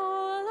 O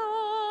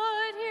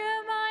Lord,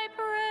 hear my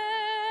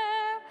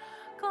prayer.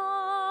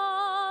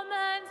 Come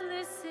and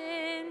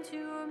listen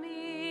to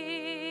me.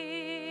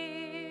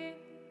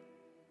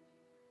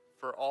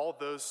 For all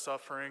those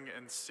suffering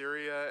in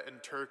Syria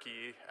and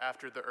Turkey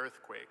after the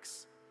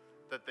earthquakes,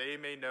 that they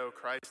may know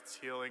Christ's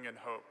healing and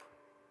hope,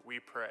 we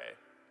pray.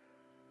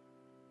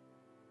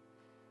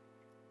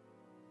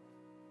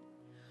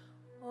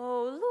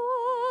 O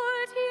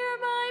Lord, hear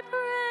my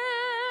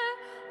prayer.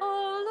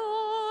 O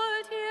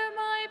Lord, hear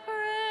my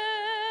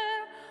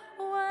prayer.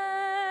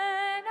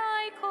 When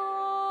I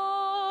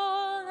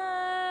call,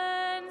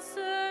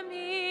 answer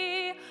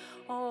me.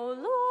 O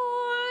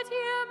Lord,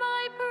 hear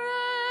my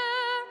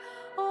prayer.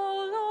 O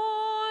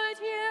Lord,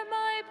 hear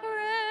my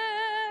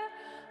prayer.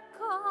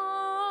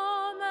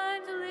 Come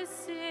and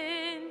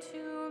listen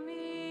to me.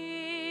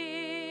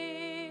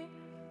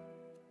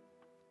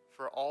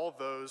 For all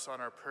those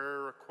on our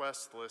prayer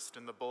request list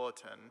in the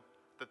bulletin,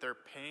 that their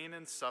pain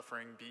and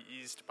suffering be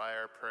eased by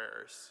our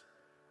prayers,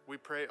 We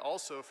pray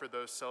also for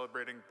those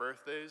celebrating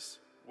birthdays,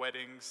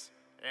 weddings,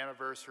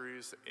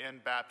 anniversaries,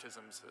 and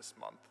baptisms this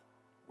month.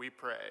 We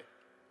pray.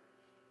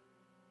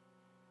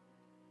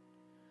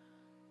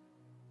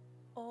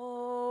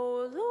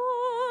 O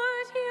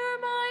Lord, hear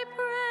my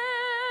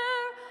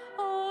prayer.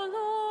 O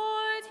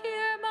Lord,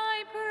 hear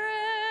my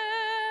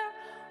prayer.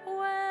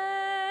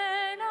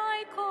 When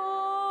I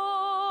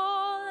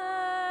call,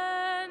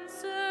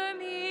 answer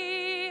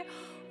me.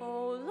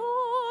 O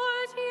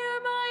Lord, hear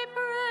my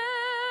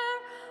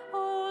prayer.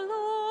 O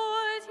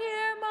Lord,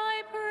 hear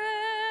my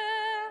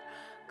prayer.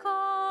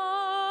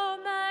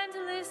 Come and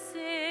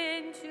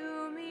listen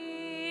to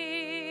me.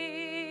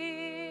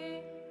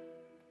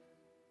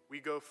 We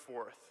go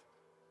forth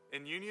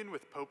in union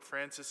with Pope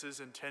Francis's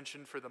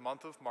intention for the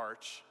month of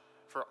March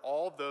for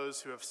all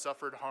those who have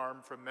suffered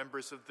harm from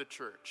members of the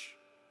Church,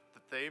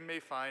 that they may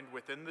find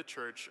within the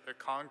Church a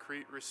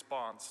concrete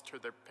response to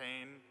their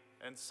pain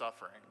and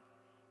suffering.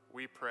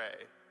 We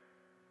pray.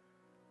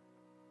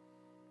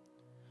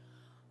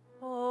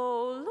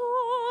 O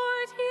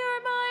Lord,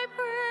 hear my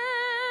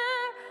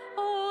prayer.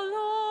 O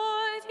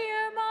Lord,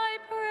 hear my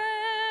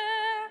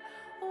prayer.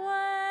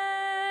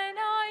 When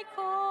I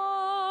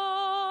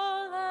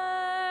call,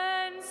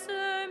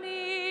 answer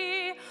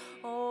me.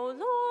 O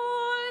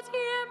Lord,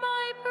 hear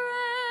my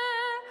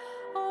prayer.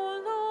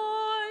 O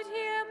Lord,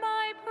 hear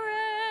my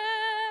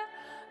prayer.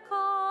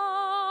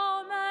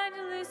 Come and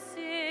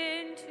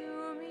listen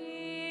to me.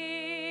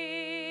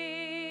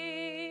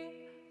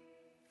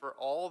 For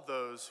all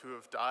those who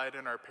have died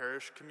in our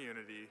parish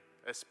community,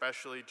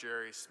 especially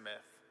Jerry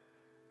Smith,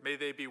 may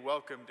they be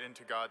welcomed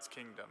into God's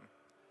kingdom.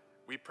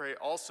 We pray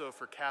also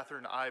for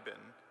Catherine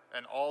Iben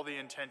and all the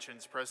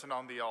intentions present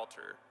on the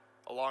altar,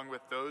 along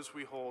with those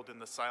we hold in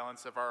the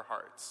silence of our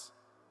hearts.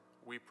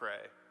 We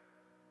pray.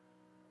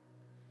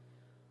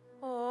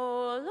 O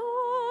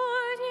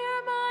Lord,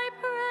 hear my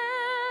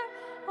prayer.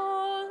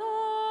 O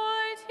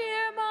Lord,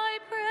 hear my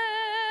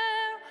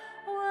prayer.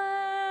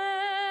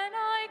 When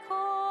I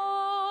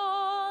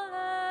call,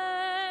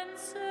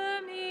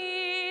 answer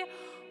me.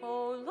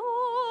 O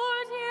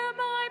Lord, hear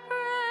my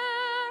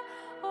prayer.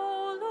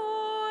 O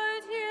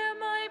Lord, hear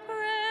my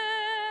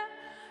prayer.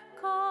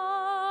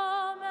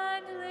 Come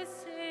and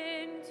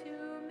listen to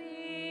me.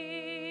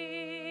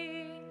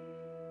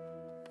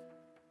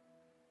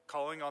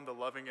 Calling on the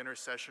loving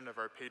intercession of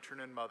our patron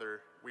and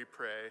mother, we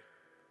pray.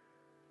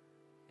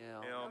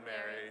 Hail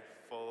Mary,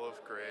 full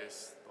of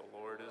grace, the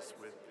Lord is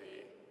with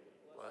thee.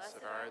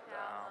 Blessed art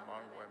thou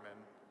among women,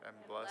 and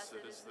blessed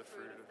is the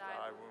fruit of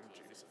thy womb,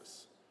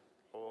 Jesus.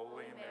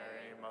 Holy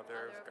Mary,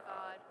 Mother of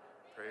God,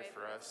 pray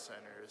for us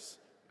sinners,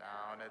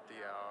 now and at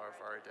the hour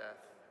of our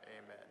death.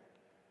 Amen.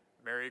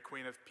 Mary,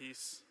 Queen of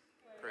Peace,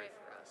 pray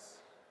for us.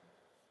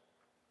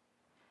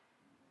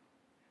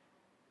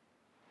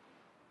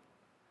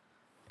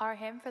 Our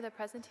hymn for the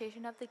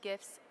presentation of the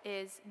gifts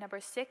is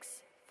number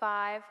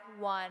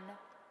 651,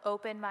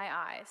 Open My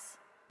Eyes.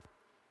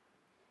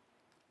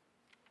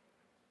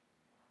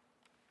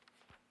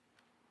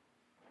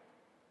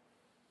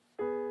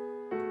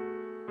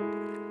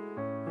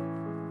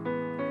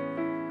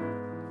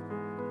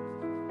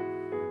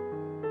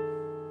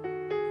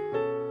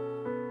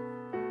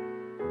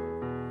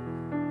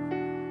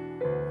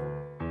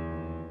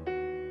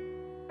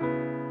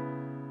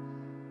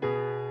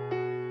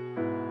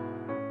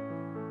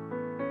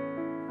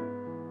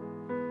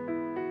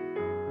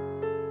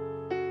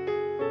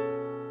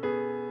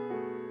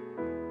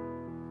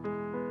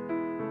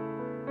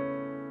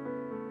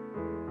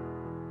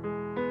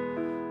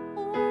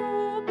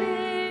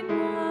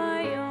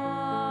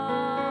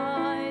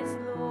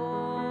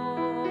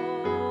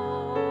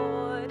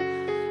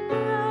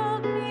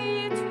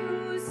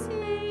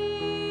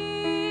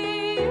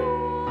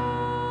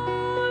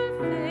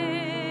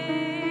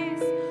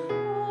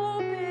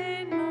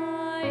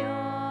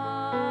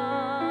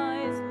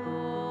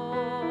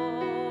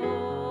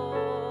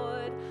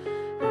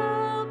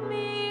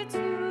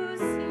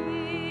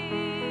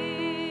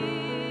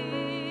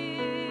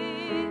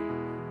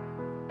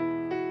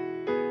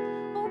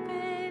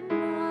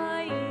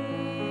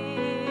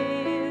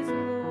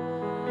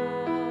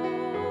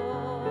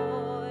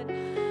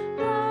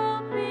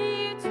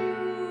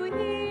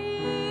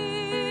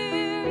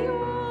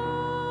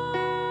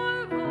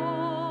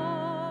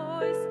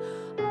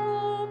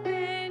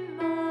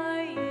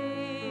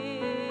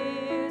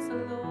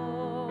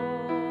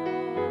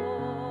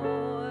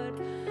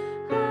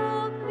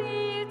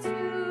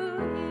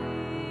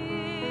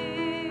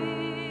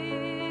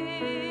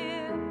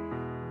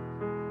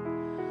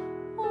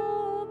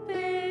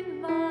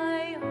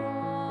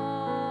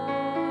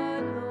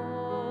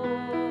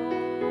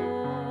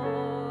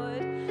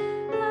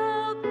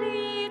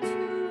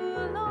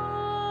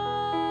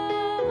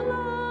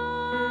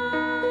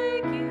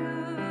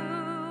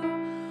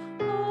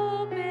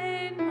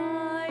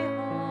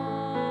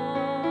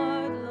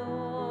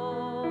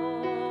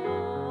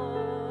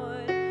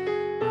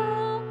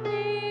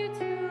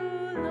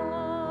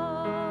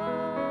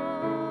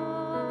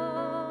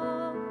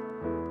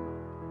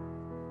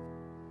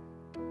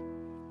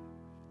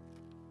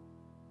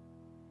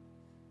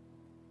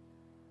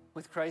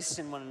 With Christ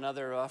and one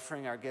another,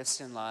 offering our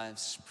gifts and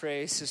lives,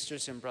 pray,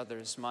 sisters and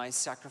brothers, my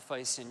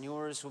sacrifice and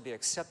yours will be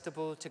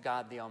acceptable to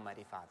God the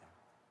Almighty Father.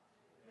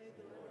 May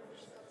the Lord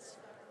accept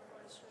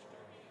sacrifice from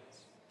our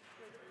hands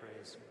for the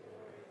Praise and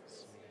glory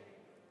is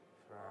made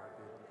for our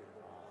good and good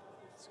of all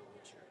its holy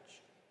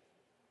church.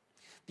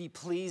 Be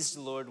pleased,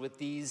 Lord, with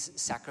these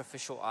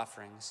sacrificial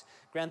offerings.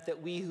 Grant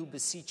that we who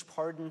beseech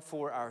pardon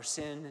for our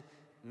sin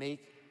may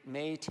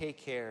take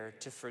care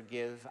to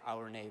forgive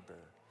our neighbor.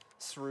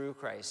 Through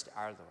Christ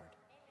our Lord.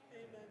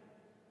 Amen.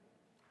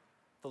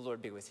 The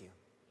Lord be with you.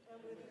 And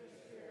with your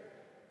spirit.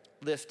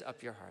 Lift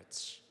up your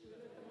hearts.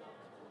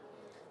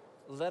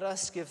 Let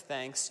us give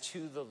thanks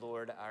to the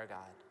Lord our God.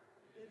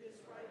 It is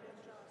right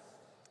and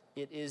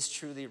just. It is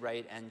truly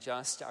right and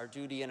just, our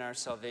duty and our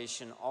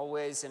salvation,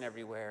 always and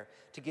everywhere,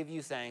 to give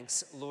you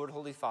thanks, Lord,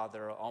 Holy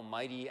Father,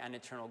 Almighty and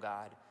eternal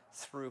God,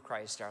 through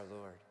Christ our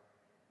Lord.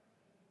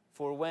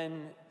 For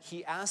when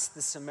he asked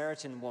the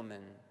Samaritan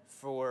woman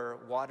for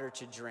water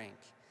to drink,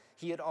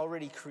 he had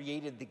already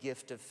created the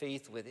gift of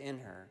faith within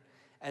her,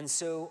 and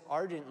so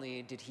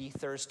ardently did he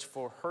thirst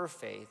for her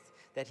faith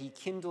that he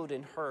kindled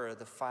in her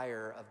the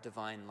fire of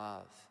divine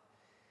love.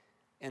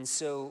 And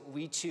so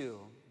we too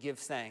give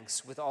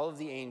thanks with all of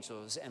the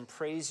angels and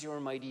praise your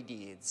mighty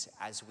deeds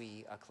as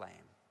we acclaim.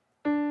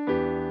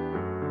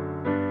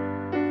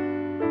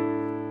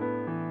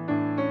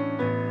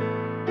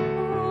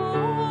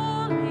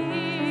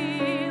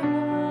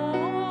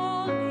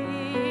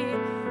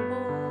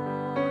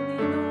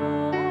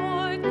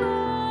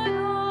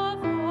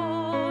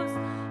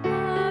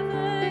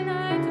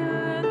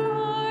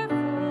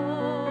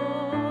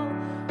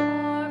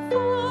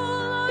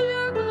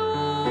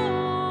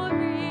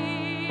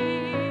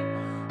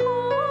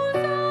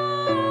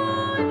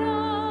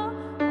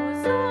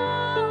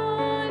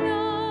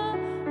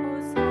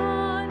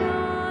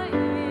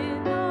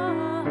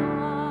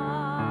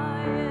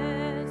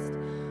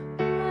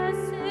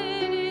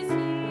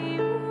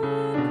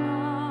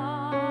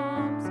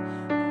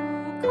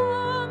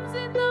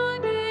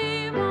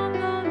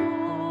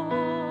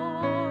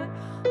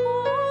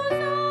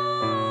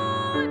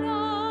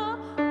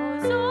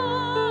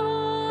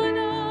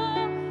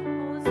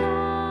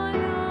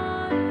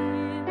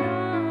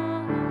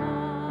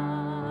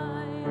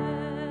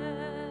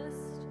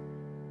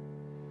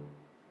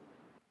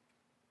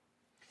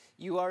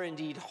 You are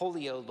indeed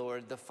holy, O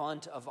Lord, the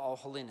font of all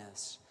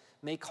holiness.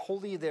 Make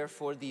holy,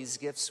 therefore, these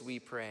gifts, we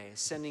pray,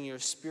 sending your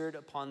Spirit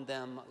upon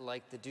them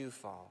like the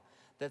dewfall,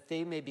 that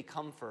they may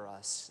become for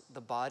us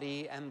the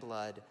body and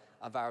blood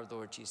of our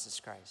Lord Jesus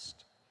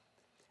Christ.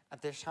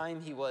 At the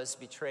time he was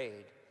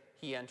betrayed,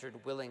 he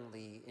entered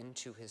willingly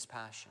into his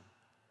passion.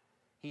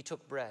 He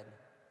took bread,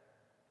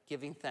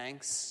 giving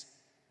thanks,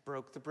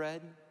 broke the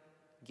bread,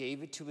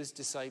 gave it to his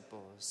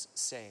disciples,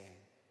 saying,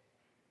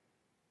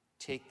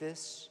 "Take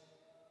this,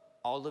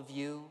 all of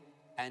you,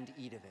 and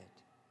eat of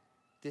it.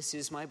 This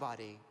is my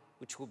body,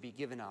 which will be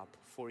given up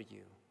for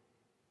you."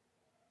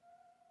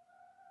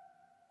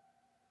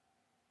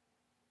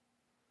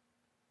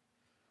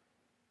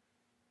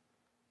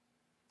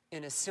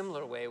 In a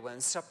similar way, when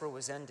supper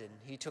was ended,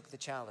 he took the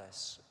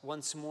chalice,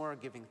 once more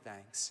giving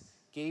thanks,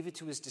 gave it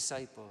to his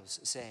disciples,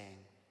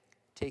 saying,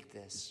 "Take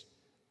this,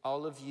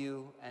 all of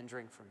you, and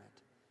drink from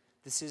it.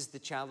 This is the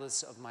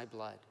chalice of my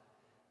blood,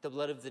 the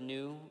blood of the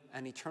new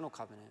and eternal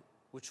covenant,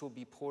 which will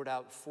be poured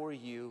out for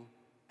you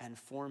and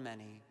for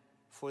many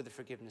for the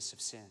forgiveness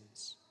of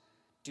sins.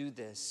 Do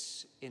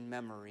this in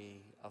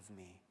memory of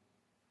me."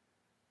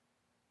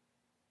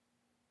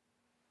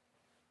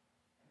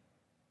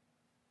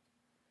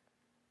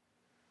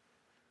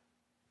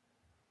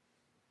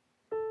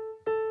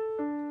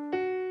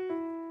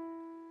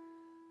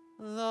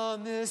 The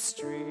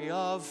mystery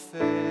of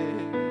faith.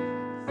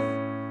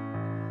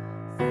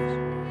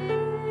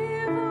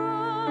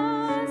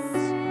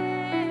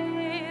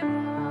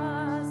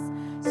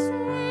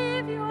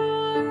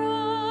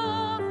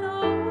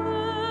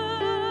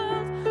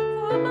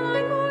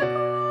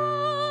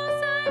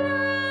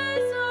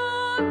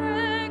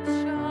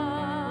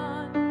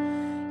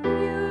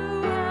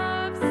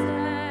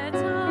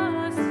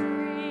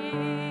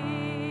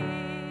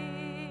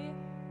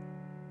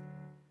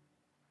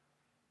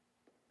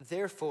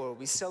 Therefore,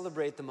 we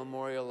celebrate the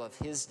memorial of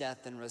his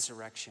death and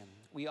resurrection.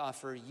 We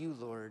offer you,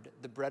 Lord,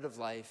 the bread of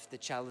life, the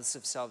chalice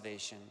of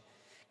salvation,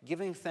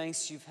 giving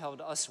thanks you've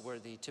held us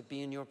worthy to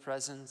be in your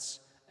presence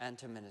and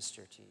to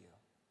minister to you.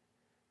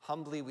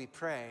 Humbly we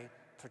pray,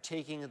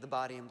 partaking of the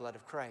body and blood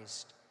of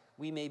Christ,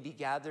 we may be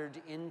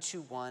gathered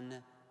into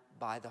one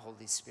by the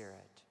Holy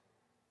Spirit.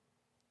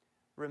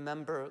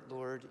 Remember,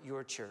 Lord,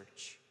 your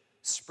church,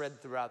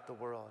 spread throughout the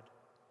world.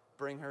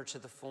 Bring her to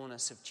the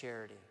fullness of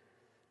charity.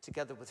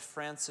 Together with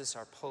Francis,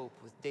 our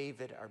Pope, with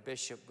David, our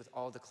Bishop, with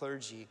all the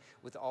clergy,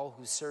 with all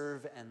who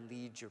serve and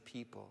lead your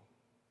people.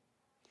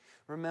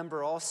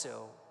 Remember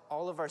also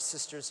all of our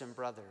sisters and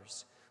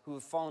brothers who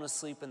have fallen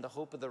asleep in the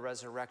hope of the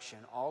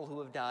resurrection, all who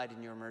have died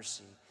in your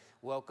mercy.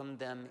 Welcome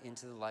them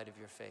into the light of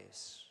your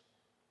face.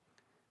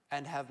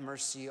 And have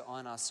mercy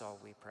on us all,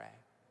 we pray,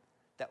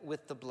 that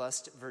with the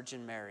Blessed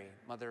Virgin Mary,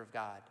 Mother of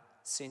God,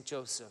 Saint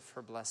Joseph,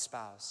 her blessed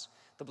spouse,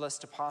 the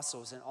blessed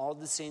apostles, and all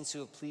the saints who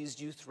have pleased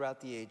you throughout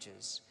the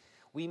ages,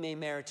 we may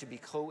merit to be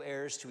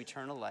co-heirs to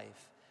eternal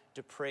life,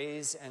 to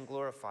praise and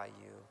glorify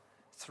you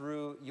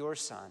through your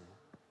Son,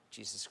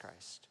 Jesus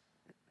Christ.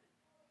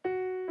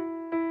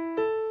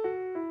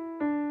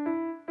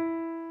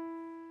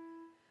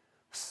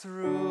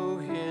 Through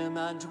him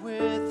and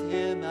with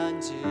him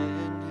and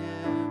in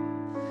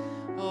him,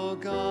 O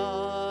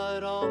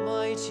God,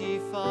 Almighty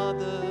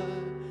Father,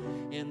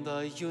 in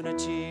the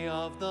unity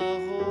of the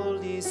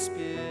Holy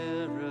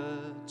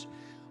Spirit,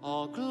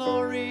 all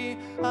glory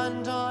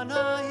and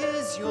honor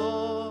is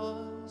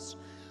yours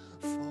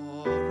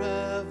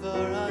forever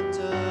and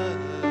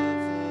ever.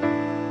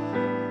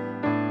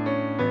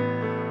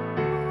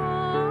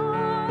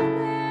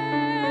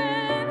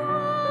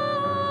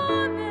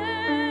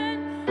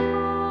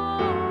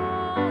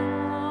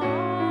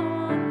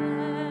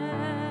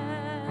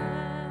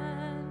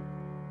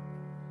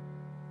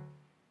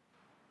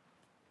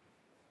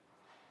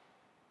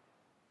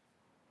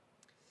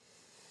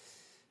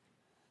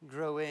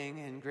 Growing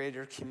in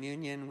greater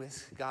communion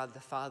with God the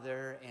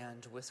Father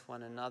and with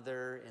one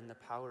another in the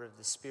power of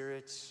the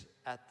Spirit,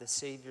 at the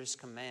Savior's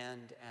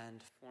command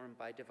and formed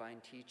by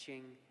divine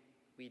teaching,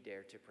 we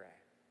dare to pray.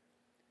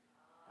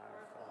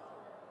 Our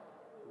Father,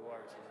 who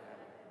art in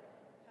heaven,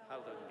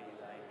 hallowed be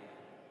thy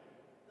name.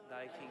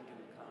 Thy kingdom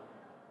come,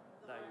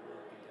 thy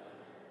will be done,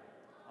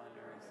 on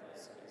earth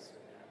as it is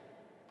in heaven.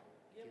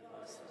 Give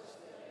us this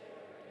day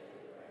our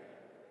daily bread,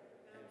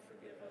 and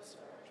forgive us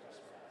our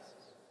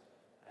trespasses,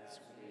 as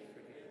we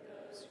forgive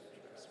those who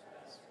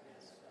trespass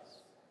against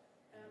us.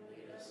 And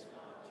lead us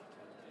not to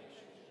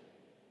temptation,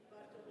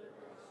 but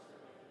deliver us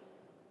from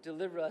evil.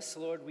 Deliver us,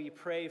 Lord, we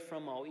pray,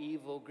 from all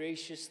evil.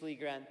 Graciously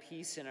grant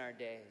peace in our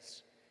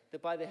days,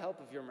 that by the help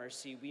of your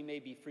mercy we may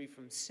be free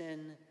from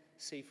sin,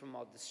 safe from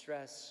all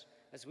distress,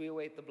 as we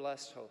await the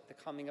blessed hope, the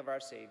coming of our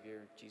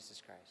Savior,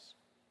 Jesus Christ.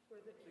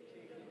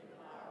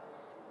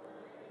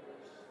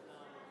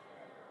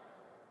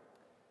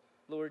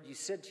 Lord, you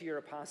said to your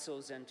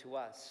apostles and to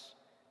us,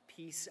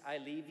 peace I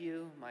leave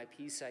you, my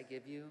peace I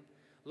give you.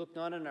 Look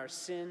not on our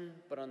sin,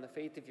 but on the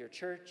faith of your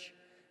church.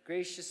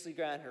 Graciously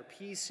grant her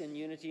peace and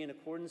unity in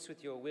accordance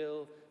with your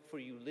will, for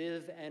you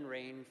live and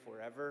reign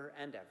forever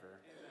and ever.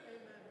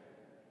 Amen.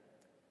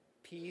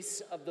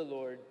 Peace of the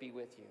Lord be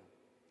with you.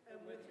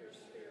 And with your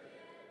spirit.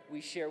 We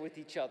share with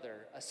each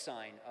other a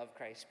sign of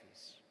Christ's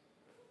peace.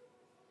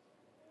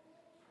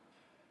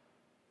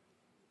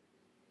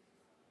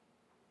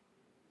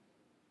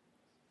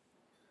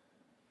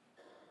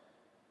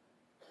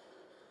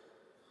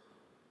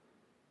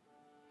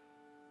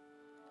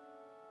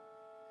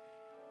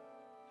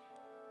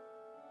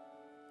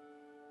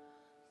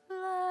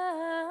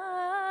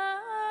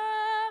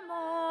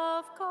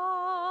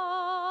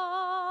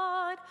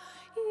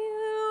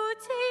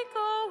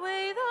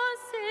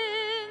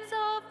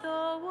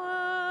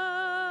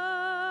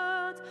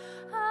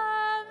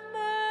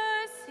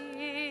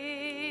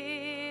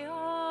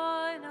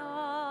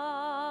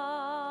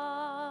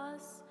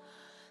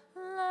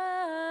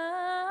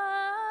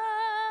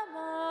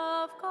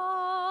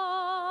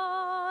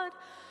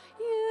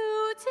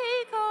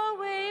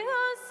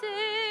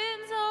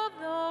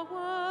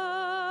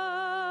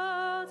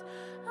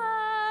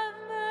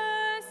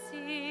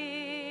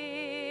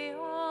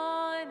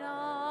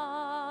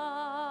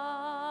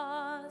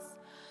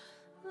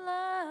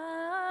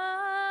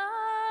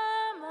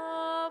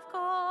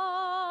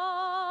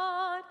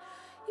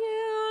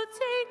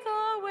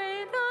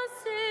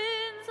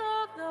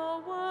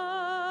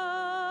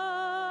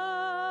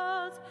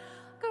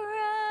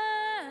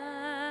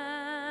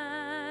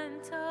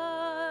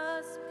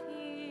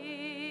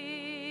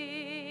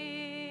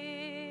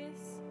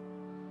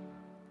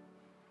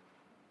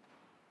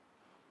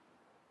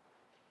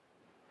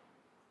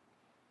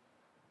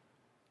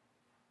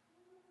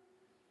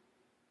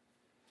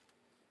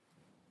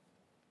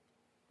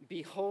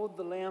 Behold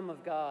the Lamb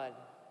of God.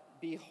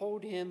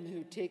 Behold him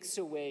who takes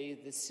away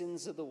the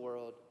sins of the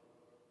world.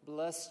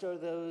 Blessed are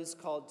those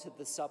called to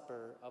the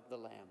supper of the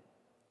Lamb.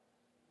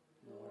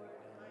 Lord,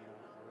 I am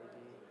not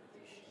worthy that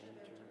you should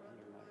enter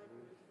under my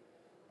roof,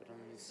 but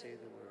only say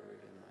the word,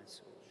 and my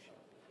soul shall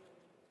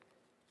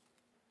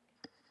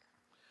be.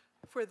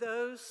 For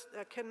those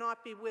that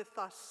cannot be with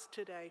us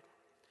today,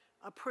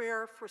 a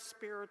prayer for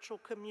spiritual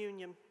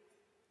communion.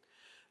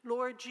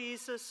 Lord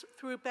Jesus,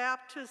 through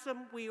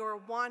baptism we are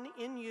one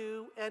in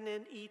you and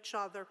in each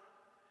other.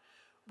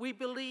 We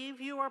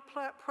believe you are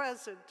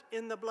present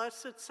in the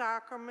Blessed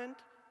Sacrament,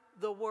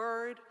 the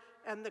Word,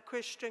 and the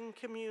Christian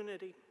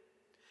community.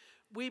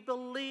 We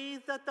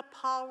believe that the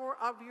power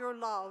of your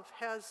love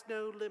has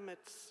no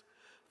limits.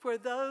 For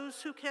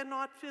those who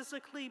cannot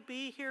physically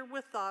be here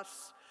with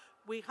us,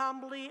 we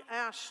humbly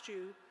ask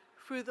you,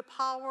 through the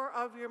power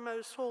of your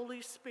most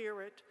Holy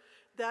Spirit,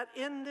 that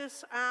in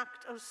this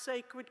act of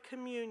sacred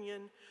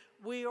communion,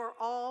 we are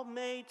all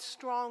made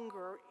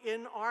stronger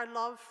in our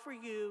love for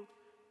you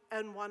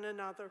and one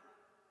another.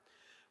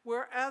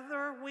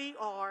 Wherever we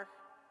are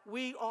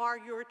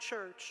your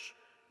church,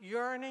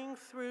 yearning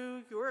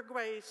through your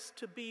grace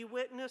to be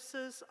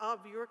witnesses of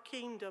your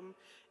kingdom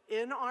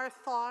in our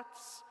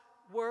thoughts,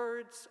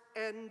 words,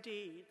 and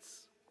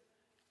deeds.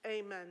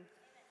 Amen.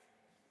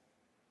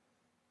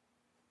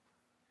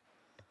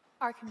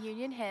 Our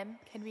communion hymn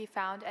can be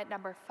found at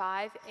number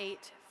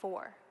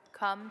 584,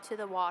 Come to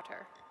the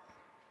Water.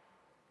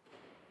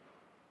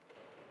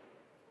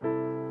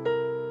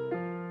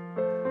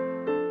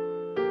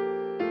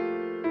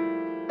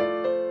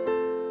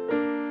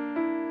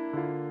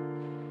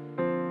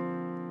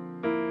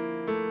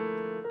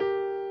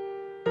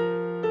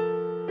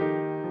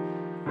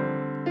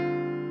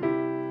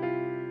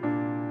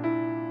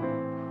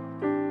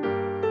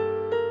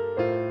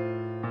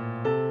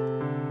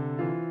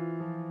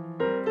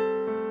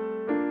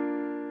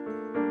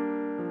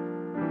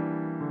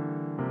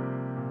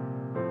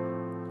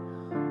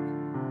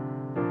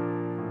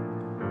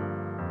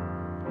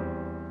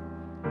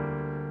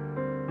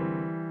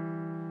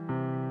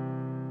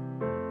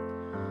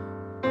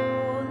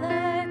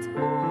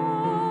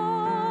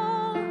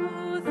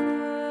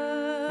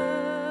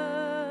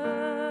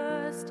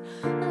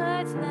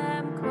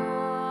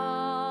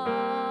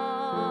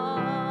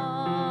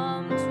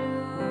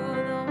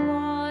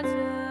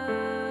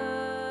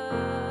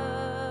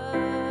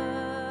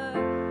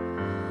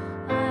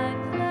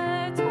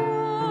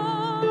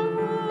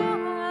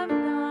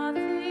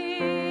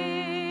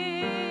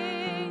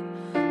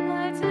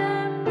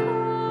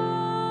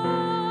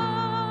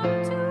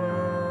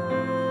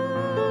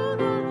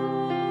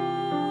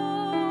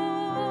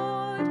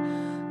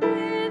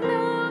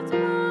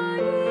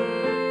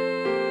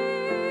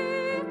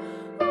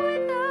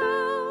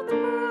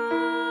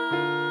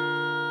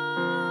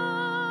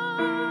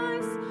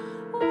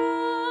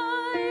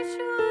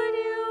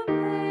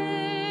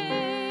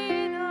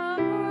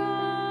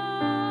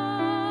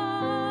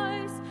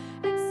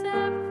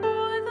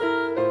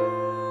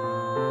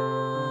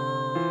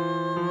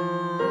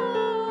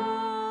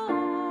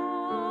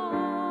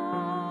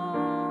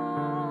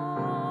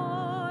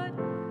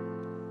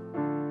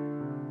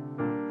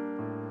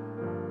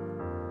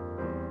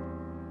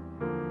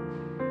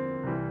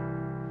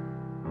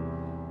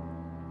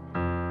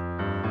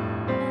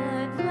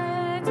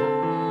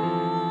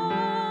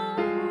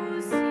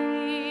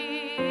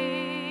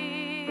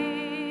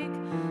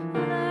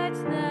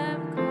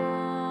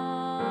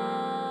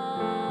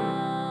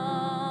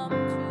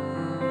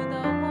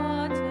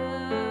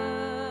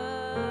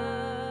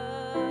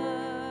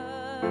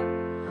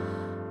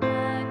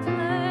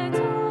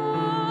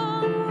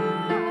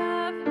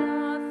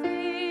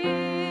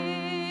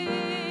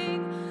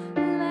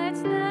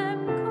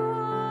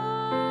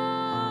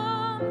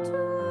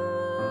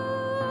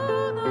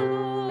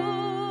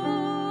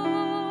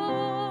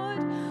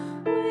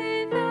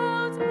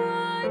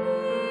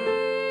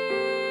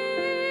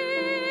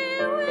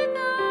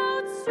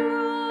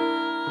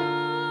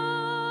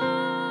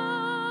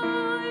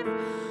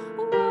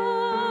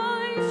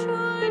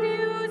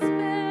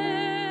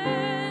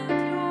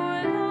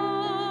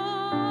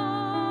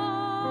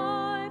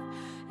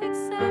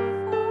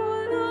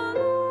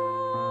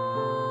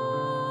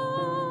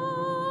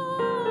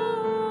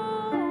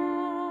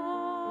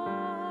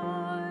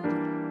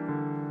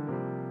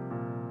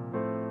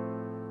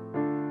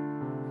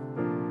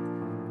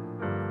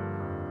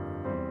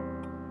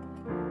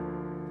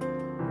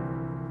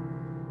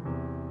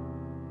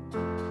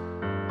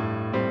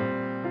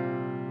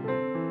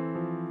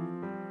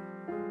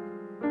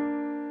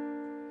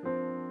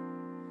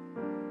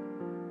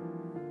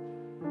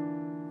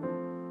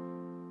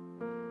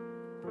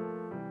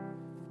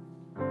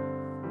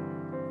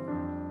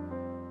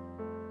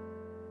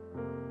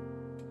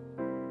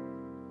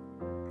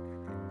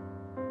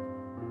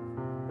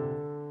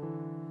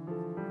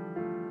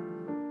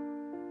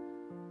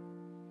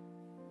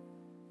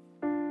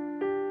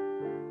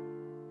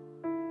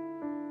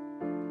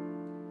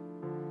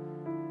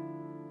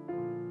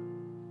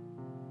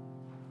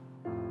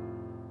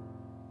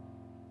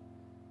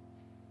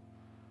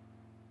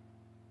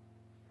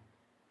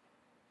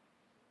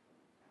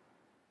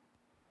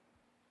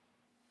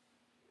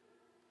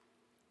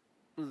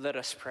 Let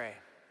us pray.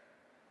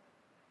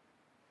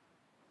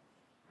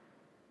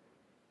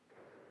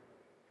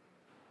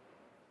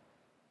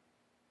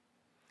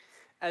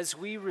 As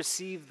we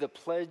receive the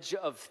pledge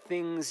of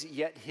things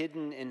yet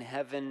hidden in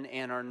heaven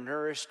and are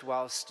nourished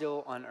while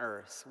still on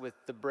earth with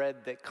the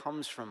bread that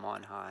comes from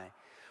on high,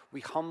 we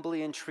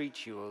humbly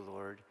entreat you, O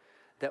Lord,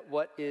 that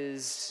what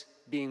is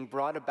being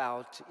brought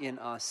about in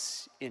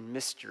us in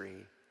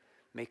mystery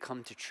may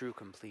come to true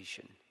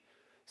completion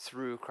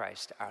through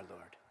Christ our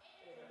Lord.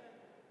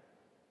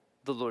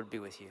 The Lord be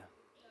with you.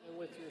 And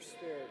with your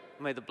spirit.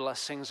 May the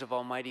blessings of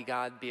Almighty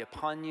God be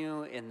upon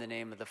you in the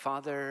name of the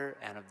Father,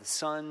 and of the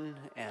Son,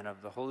 and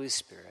of the Holy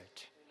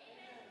Spirit.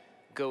 Amen.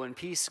 Go in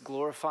peace,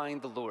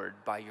 glorifying the Lord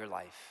by your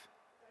life.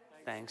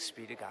 Thanks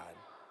be to God.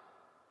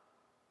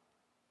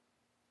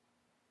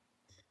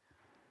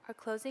 Our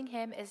closing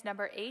hymn is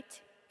number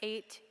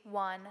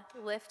 881,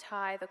 Lift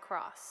High the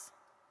Cross.